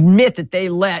 admit that they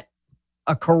let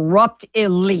a corrupt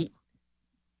elite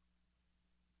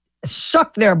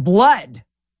suck their blood.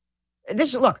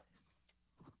 Look,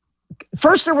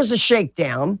 first there was a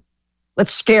shakedown.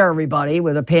 Let's scare everybody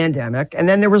with a pandemic. And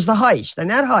then there was the heist. And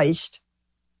that heist,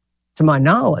 to my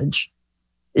knowledge,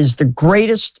 is the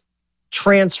greatest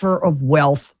transfer of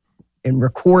wealth in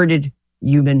recorded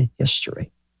human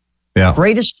history. Yeah.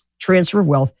 Greatest transfer of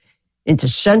wealth into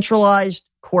centralized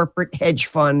corporate hedge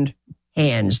fund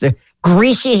hands, the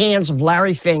greasy hands of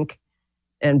Larry Fink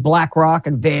and BlackRock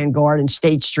and Vanguard and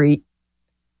State Street.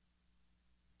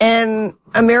 And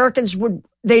Americans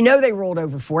they know they rolled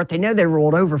over for it. They know they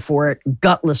rolled over for it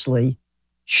gutlessly,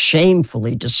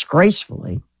 shamefully,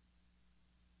 disgracefully.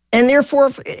 And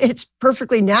therefore, it's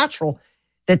perfectly natural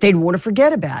that they'd want to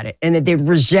forget about it and that they'd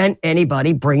resent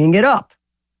anybody bringing it up.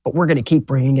 But we're going to keep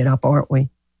bringing it up, aren't we?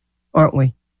 Aren't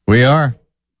we? We are.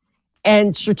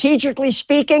 And strategically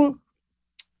speaking,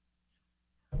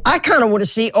 I kind of want to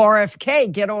see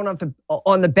RFK get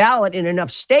on the ballot in enough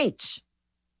states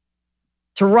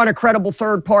to run a credible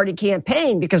third-party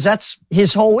campaign, because that's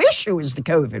his whole issue is the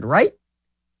COVID, right?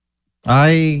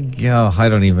 I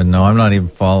don't even know. I'm not even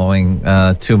following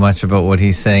too much about what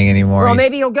he's saying anymore. Well,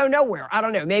 maybe he'll go nowhere. I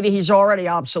don't know. Maybe he's already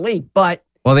obsolete, but...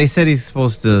 Well, they said he's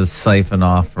supposed to siphon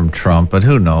off from Trump, but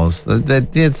who knows?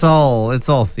 It's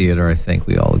all theater. I think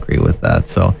we all agree with that.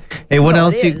 So, hey, what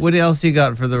else you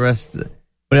got for the rest?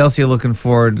 What else are you looking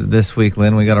forward to this week,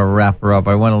 Lynn? We got to wrap her up.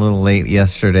 I went a little late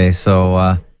yesterday, so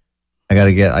I got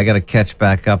to catch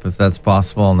back up if that's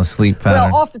possible on the sleep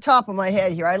pattern. Well, off the top of my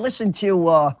head here, I listened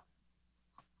to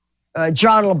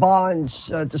John LeBon's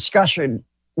discussion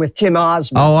with Tim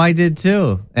Osmond. Oh, I did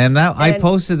too. And I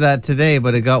posted that today,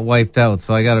 but it got wiped out,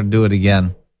 so I got to do it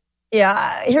again.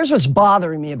 Yeah, here's what's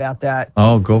bothering me about that.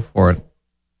 Oh, go for it.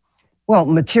 Well,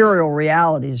 material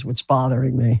reality is what's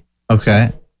bothering me.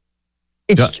 Okay.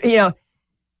 It's,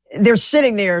 they're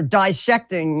sitting there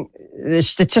dissecting this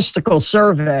statistical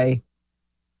survey,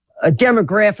 a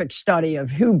demographic study of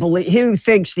who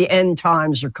thinks the end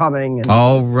times are coming. And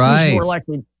oh, right. Who's more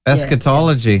likely.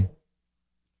 Eschatology. Yeah.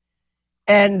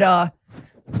 And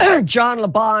John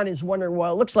LeBon is wondering,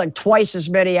 well, it looks like twice as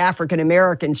many African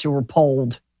Americans who were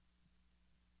polled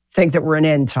think that we're in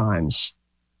end times.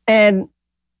 And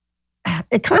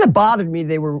it kind of bothered me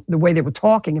the way they were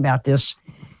talking about this,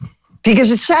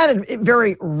 because it sounded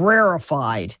very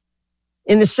rarefied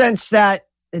in the sense that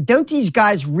don't these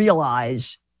guys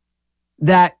realize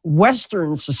that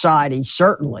Western society,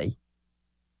 certainly,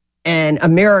 and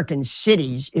American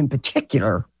cities in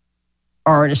particular,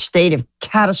 are in a state of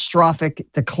catastrophic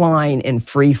decline and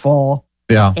free fall?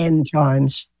 Yeah. End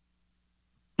times.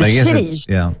 The cities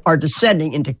are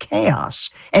descending into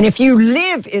chaos. And if you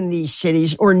live in these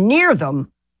cities or near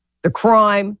them, the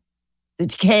crime, the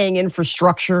decaying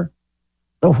infrastructure,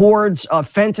 the hordes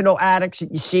of fentanyl addicts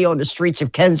that you see on the streets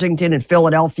of Kensington and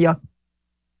Philadelphia,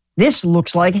 this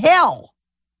looks like hell.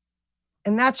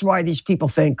 And that's why these people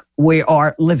think we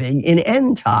are living in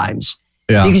end times.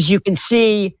 Yeah. Because you can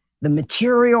see the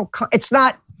material. It's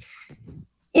not,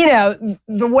 the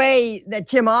way that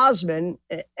Tim Osmond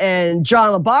and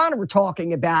John LeBon were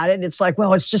talking about it. It's like,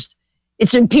 well,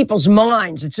 it's in people's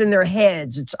minds. It's in their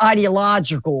heads. It's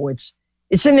ideological. It's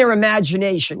in their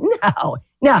imagination.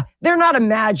 No, they're not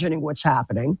imagining what's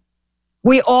happening.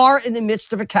 We are in the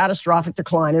midst of a catastrophic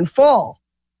decline and fall.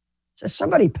 So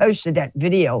somebody posted that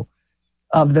video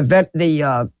of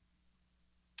the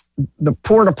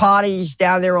porta potties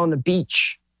down there on the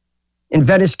beach in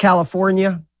Venice,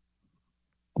 California.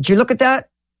 Did you look at that?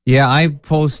 Yeah, I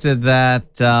posted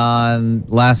that on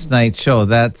last night's show.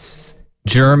 That's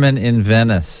German in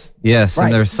Venice. Yes, right,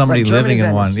 and there's somebody living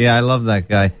in one. Yeah, I love that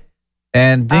guy.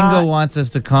 And Dingo wants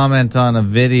us to comment on a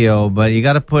video, but you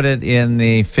got to put it in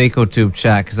the FAK827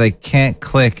 chat because I can't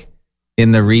click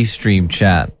in the Restream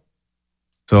chat.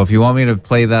 So if you want me to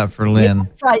play that for Lynn.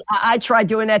 Yeah, I tried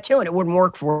doing that too, and it wouldn't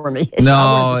work for me.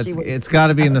 No, it's got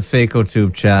to be in the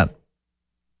FAK827 chat.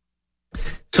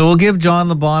 So we'll give John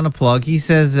LeBon a plug. He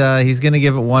says he's going to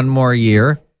give it one more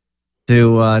year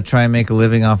to try and make a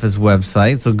living off his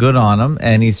website. So good on him.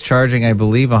 And he's charging, I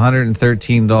believe,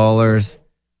 $113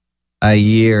 a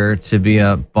year to be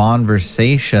a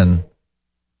Bonversation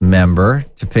member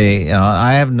to pay.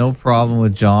 I have no problem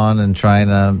with John and trying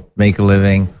to make a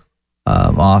living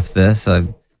off this. I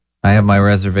have my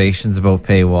reservations about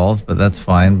paywalls, but that's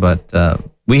fine. But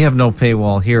we have no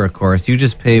paywall here, of course. You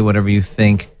just pay whatever you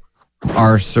think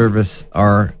our service,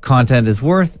 our content is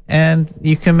worth, and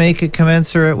you can make it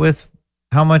commensurate with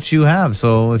how much you have.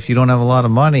 So if you don't have a lot of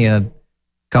money and a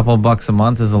couple of bucks a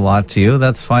month is a lot to you,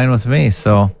 that's fine with me.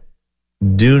 So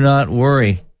do not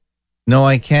worry. No,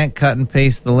 I can't cut and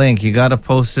paste the link. You got to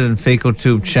post it in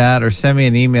FAK827 chat or send me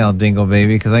an email, Dingo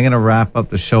Baby, because I'm going to wrap up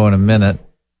the show in a minute.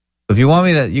 If you want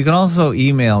me to, you can also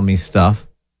email me stuff.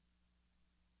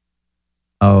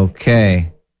 Okay.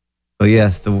 So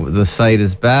yes, the site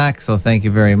is back. So thank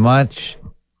you very much.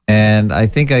 And I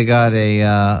think I got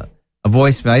a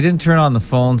voicemail. I didn't turn on the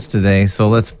phones today, so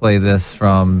let's play this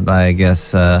from, I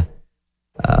guess,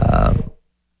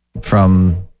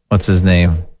 from what's his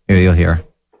name? Here, you'll hear.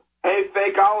 Hey,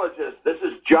 fakeologist, this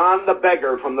is John the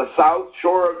Beggar from the South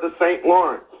Shore of the St.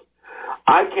 Lawrence.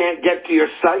 I can't get to your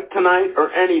site tonight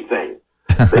or anything.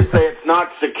 They say it's not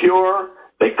secure.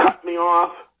 They cut me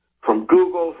off from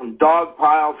Google, from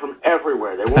Dogpile, from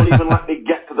everywhere. They won't even let me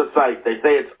get to the site. They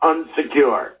say it's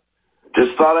unsecure.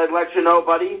 Just thought I'd let you know,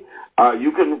 buddy.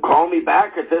 You can call me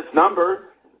back at this number,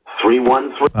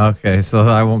 313. Okay, so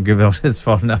I won't give out his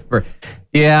phone number.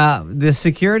 Yeah, the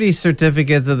security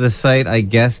certificates of the site, I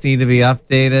guess, need to be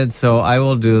updated, so I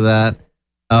will do that.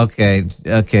 Okay,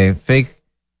 fake.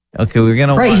 Okay, we're going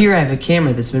to... Right here I have a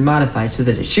camera that's been modified so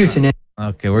that it shoots an...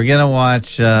 Okay, we're going to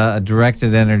watch a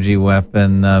directed energy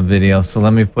weapon video, so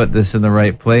let me put this in the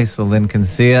right place so Lynn can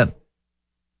see it,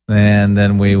 and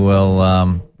then we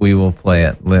will play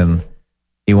it. Lynn,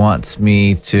 he wants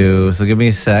me to... So give me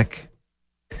a sec.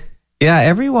 Yeah,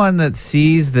 everyone that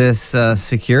sees this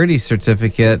security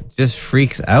certificate just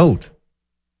freaks out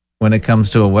when it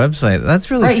comes to a website. That's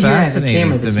really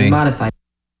fascinating to me. Modified.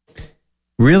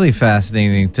 Really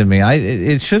fascinating to me.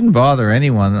 It shouldn't bother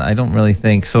anyone, I don't really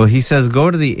think. So he says go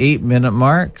to the 8-minute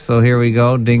mark. So here we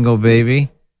go, Dingo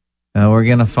Baby. We're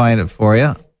going to find it for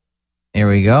you. Here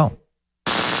we go.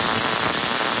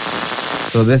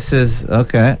 So this is,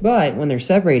 okay. But when they're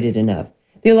separated enough,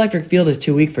 the electric field is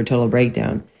too weak for total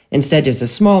breakdown. Instead, just a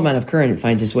small amount of current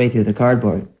finds its way through the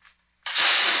cardboard.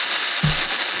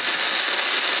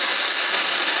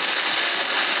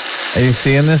 Are you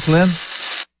seeing this, Lynn?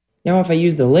 Now, if I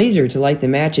use the laser to light the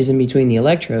matches in between the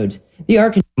electrodes, the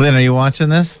arc... Lynn, are you watching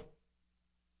this?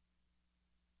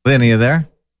 Lynn, are you there?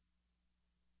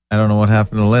 I don't know what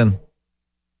happened to Lynn.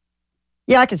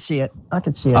 Yeah, I can see it.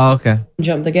 Oh, okay.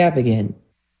 Jump the gap again.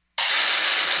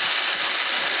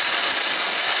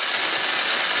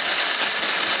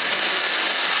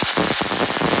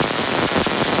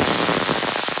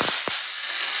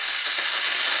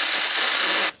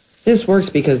 This works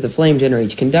because the flame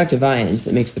generates conductive ions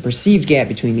that makes the perceived gap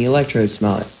between the electrodes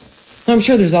smaller. I'm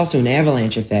sure there's also an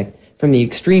avalanche effect from the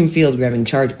extreme field grabbing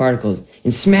charged particles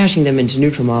and smashing them into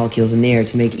neutral molecules in the air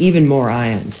to make even more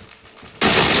ions.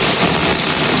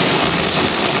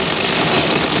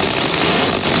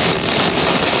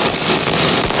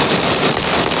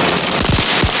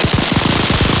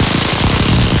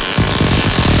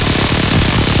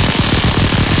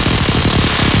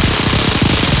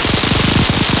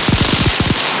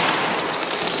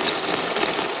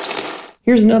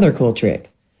 Here's another cool trick.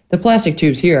 The plastic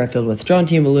tubes here are filled with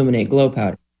strontium aluminate glow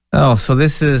powder. Oh, so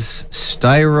this is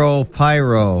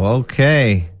styropyro.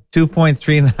 Okay.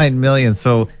 2.39 million.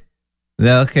 So,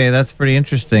 okay, that's pretty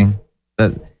interesting.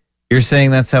 You're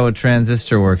saying that's how a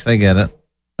transistor works. I get it.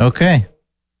 Okay.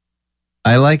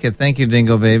 I like it. Thank you,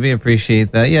 Dingo Baby.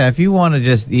 Appreciate that. Yeah, if you want to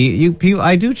just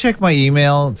I do check my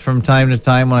email from time to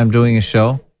time when I'm doing a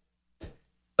show.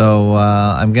 So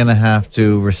I'm going to have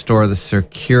to restore the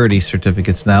security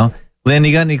certificates now. Lynn,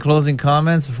 you got any closing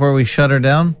comments before we shut her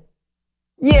down?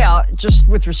 Yeah, just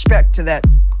with respect to that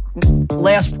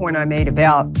last point I made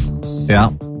about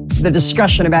the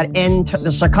discussion about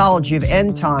the psychology of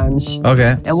end times.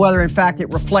 Okay. And whether, in fact, it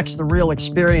reflects the real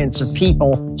experience of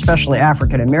people, especially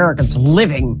African Americans,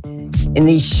 living in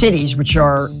these cities, which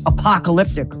are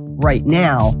apocalyptic right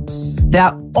now,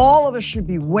 that all of us should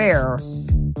beware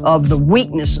of the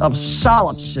weakness of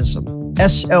solipsism,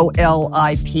 Solipsism.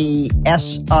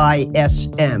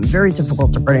 Very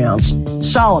difficult to pronounce.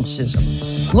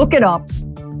 Solipsism. Look it up,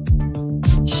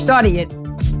 study it,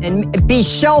 and be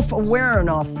self-aware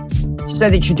enough so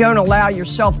that you don't allow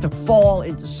yourself to fall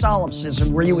into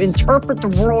solipsism, where you interpret the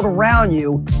world around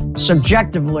you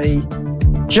subjectively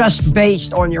just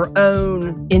based on your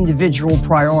own individual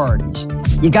priorities.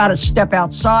 You got to step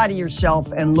outside of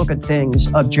yourself and look at things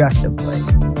objectively.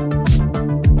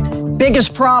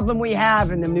 Biggest problem we have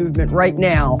in the movement right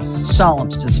now,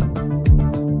 solipsism.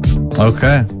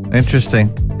 Okay,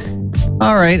 interesting.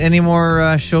 All right, any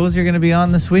more shows you're going to be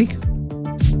on this week?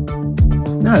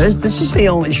 No, this is the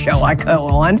only show I go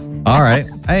on. All right.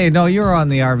 Hey, no, you were on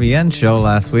the RBN show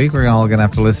last week. We're all going to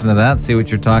have to listen to that, see what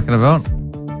you're talking about.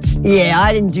 Yeah,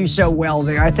 I didn't do so well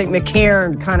there. I think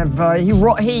McCarran kind of,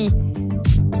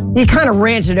 he kind of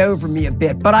ranted over me a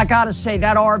bit. But I got to say,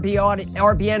 that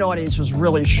RBN audience was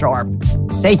really sharp.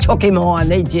 They took him on.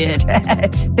 They did.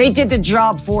 They did the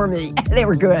job for me. They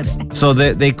were good. So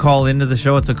they call into the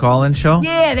show? It's a call-in show?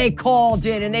 Yeah, they called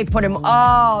in and they put him,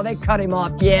 they cut him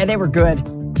up. Yeah, they were good.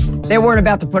 They weren't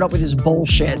about to put up with his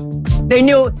bullshit.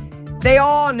 They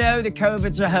all know the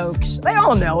COVID's a hoax. They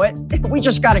all know it. We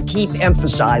just got to keep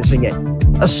emphasizing it.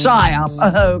 A psyop, a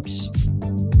hoax,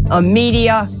 a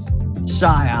media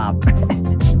psyop.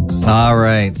 All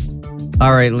right.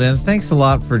 All right, Lynn, thanks a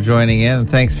lot for joining in. And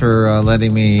thanks for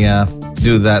letting me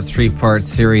do that 3-part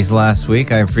series last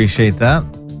week. I appreciate that.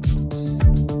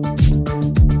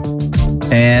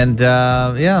 And,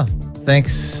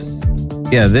 thanks.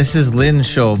 Yeah, this is Lynn's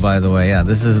show, by the way. Yeah,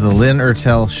 this is the Lynn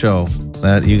Ertell show.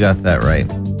 You got that right.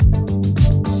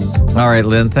 All right,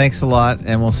 Lynn, thanks a lot,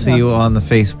 and we'll see you on the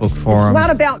Facebook forum. It's not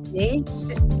about me.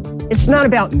 It's not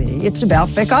about me. It's about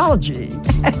fakeology.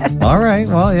 All right.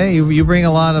 Well, yeah, you bring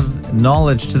a lot of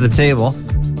knowledge to the table,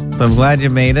 so I'm glad you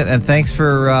made it, and thanks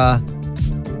for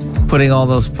putting all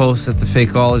those posts at the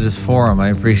Fakeologist forum. I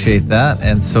appreciate that,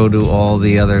 and so do all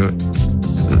the other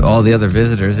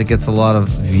visitors. It gets a lot of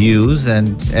views,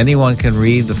 and anyone can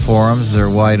read the forums. They're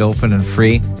wide open and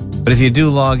free. But if you do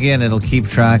log in, it'll keep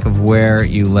track of where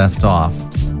you left off.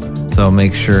 So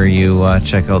make sure you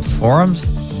check out the forums.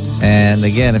 And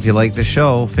again, if you like the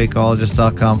show,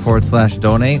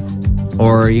 fakeologist.com/donate.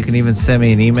 Or you can even send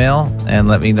me an email and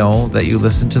let me know that you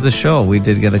listened to the show. We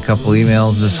did get a couple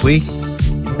emails this week,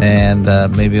 and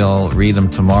maybe I'll read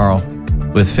them tomorrow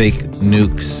with Fake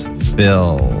Nukes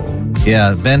Bill.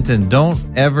 Yeah, Benton, don't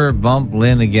ever bump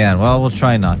Lynn again. Well, we'll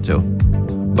try not to.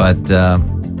 But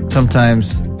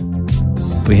sometimes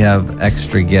we have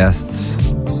extra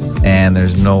guests and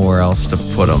there's nowhere else to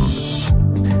put them.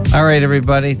 All right,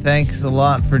 everybody, thanks a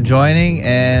lot for joining,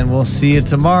 and we'll see you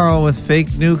tomorrow with Fake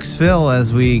Nukes Phil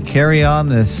as we carry on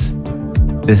this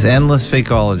endless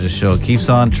Fakeologist show. It keeps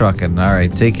on trucking. All right,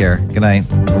 take care. Good night.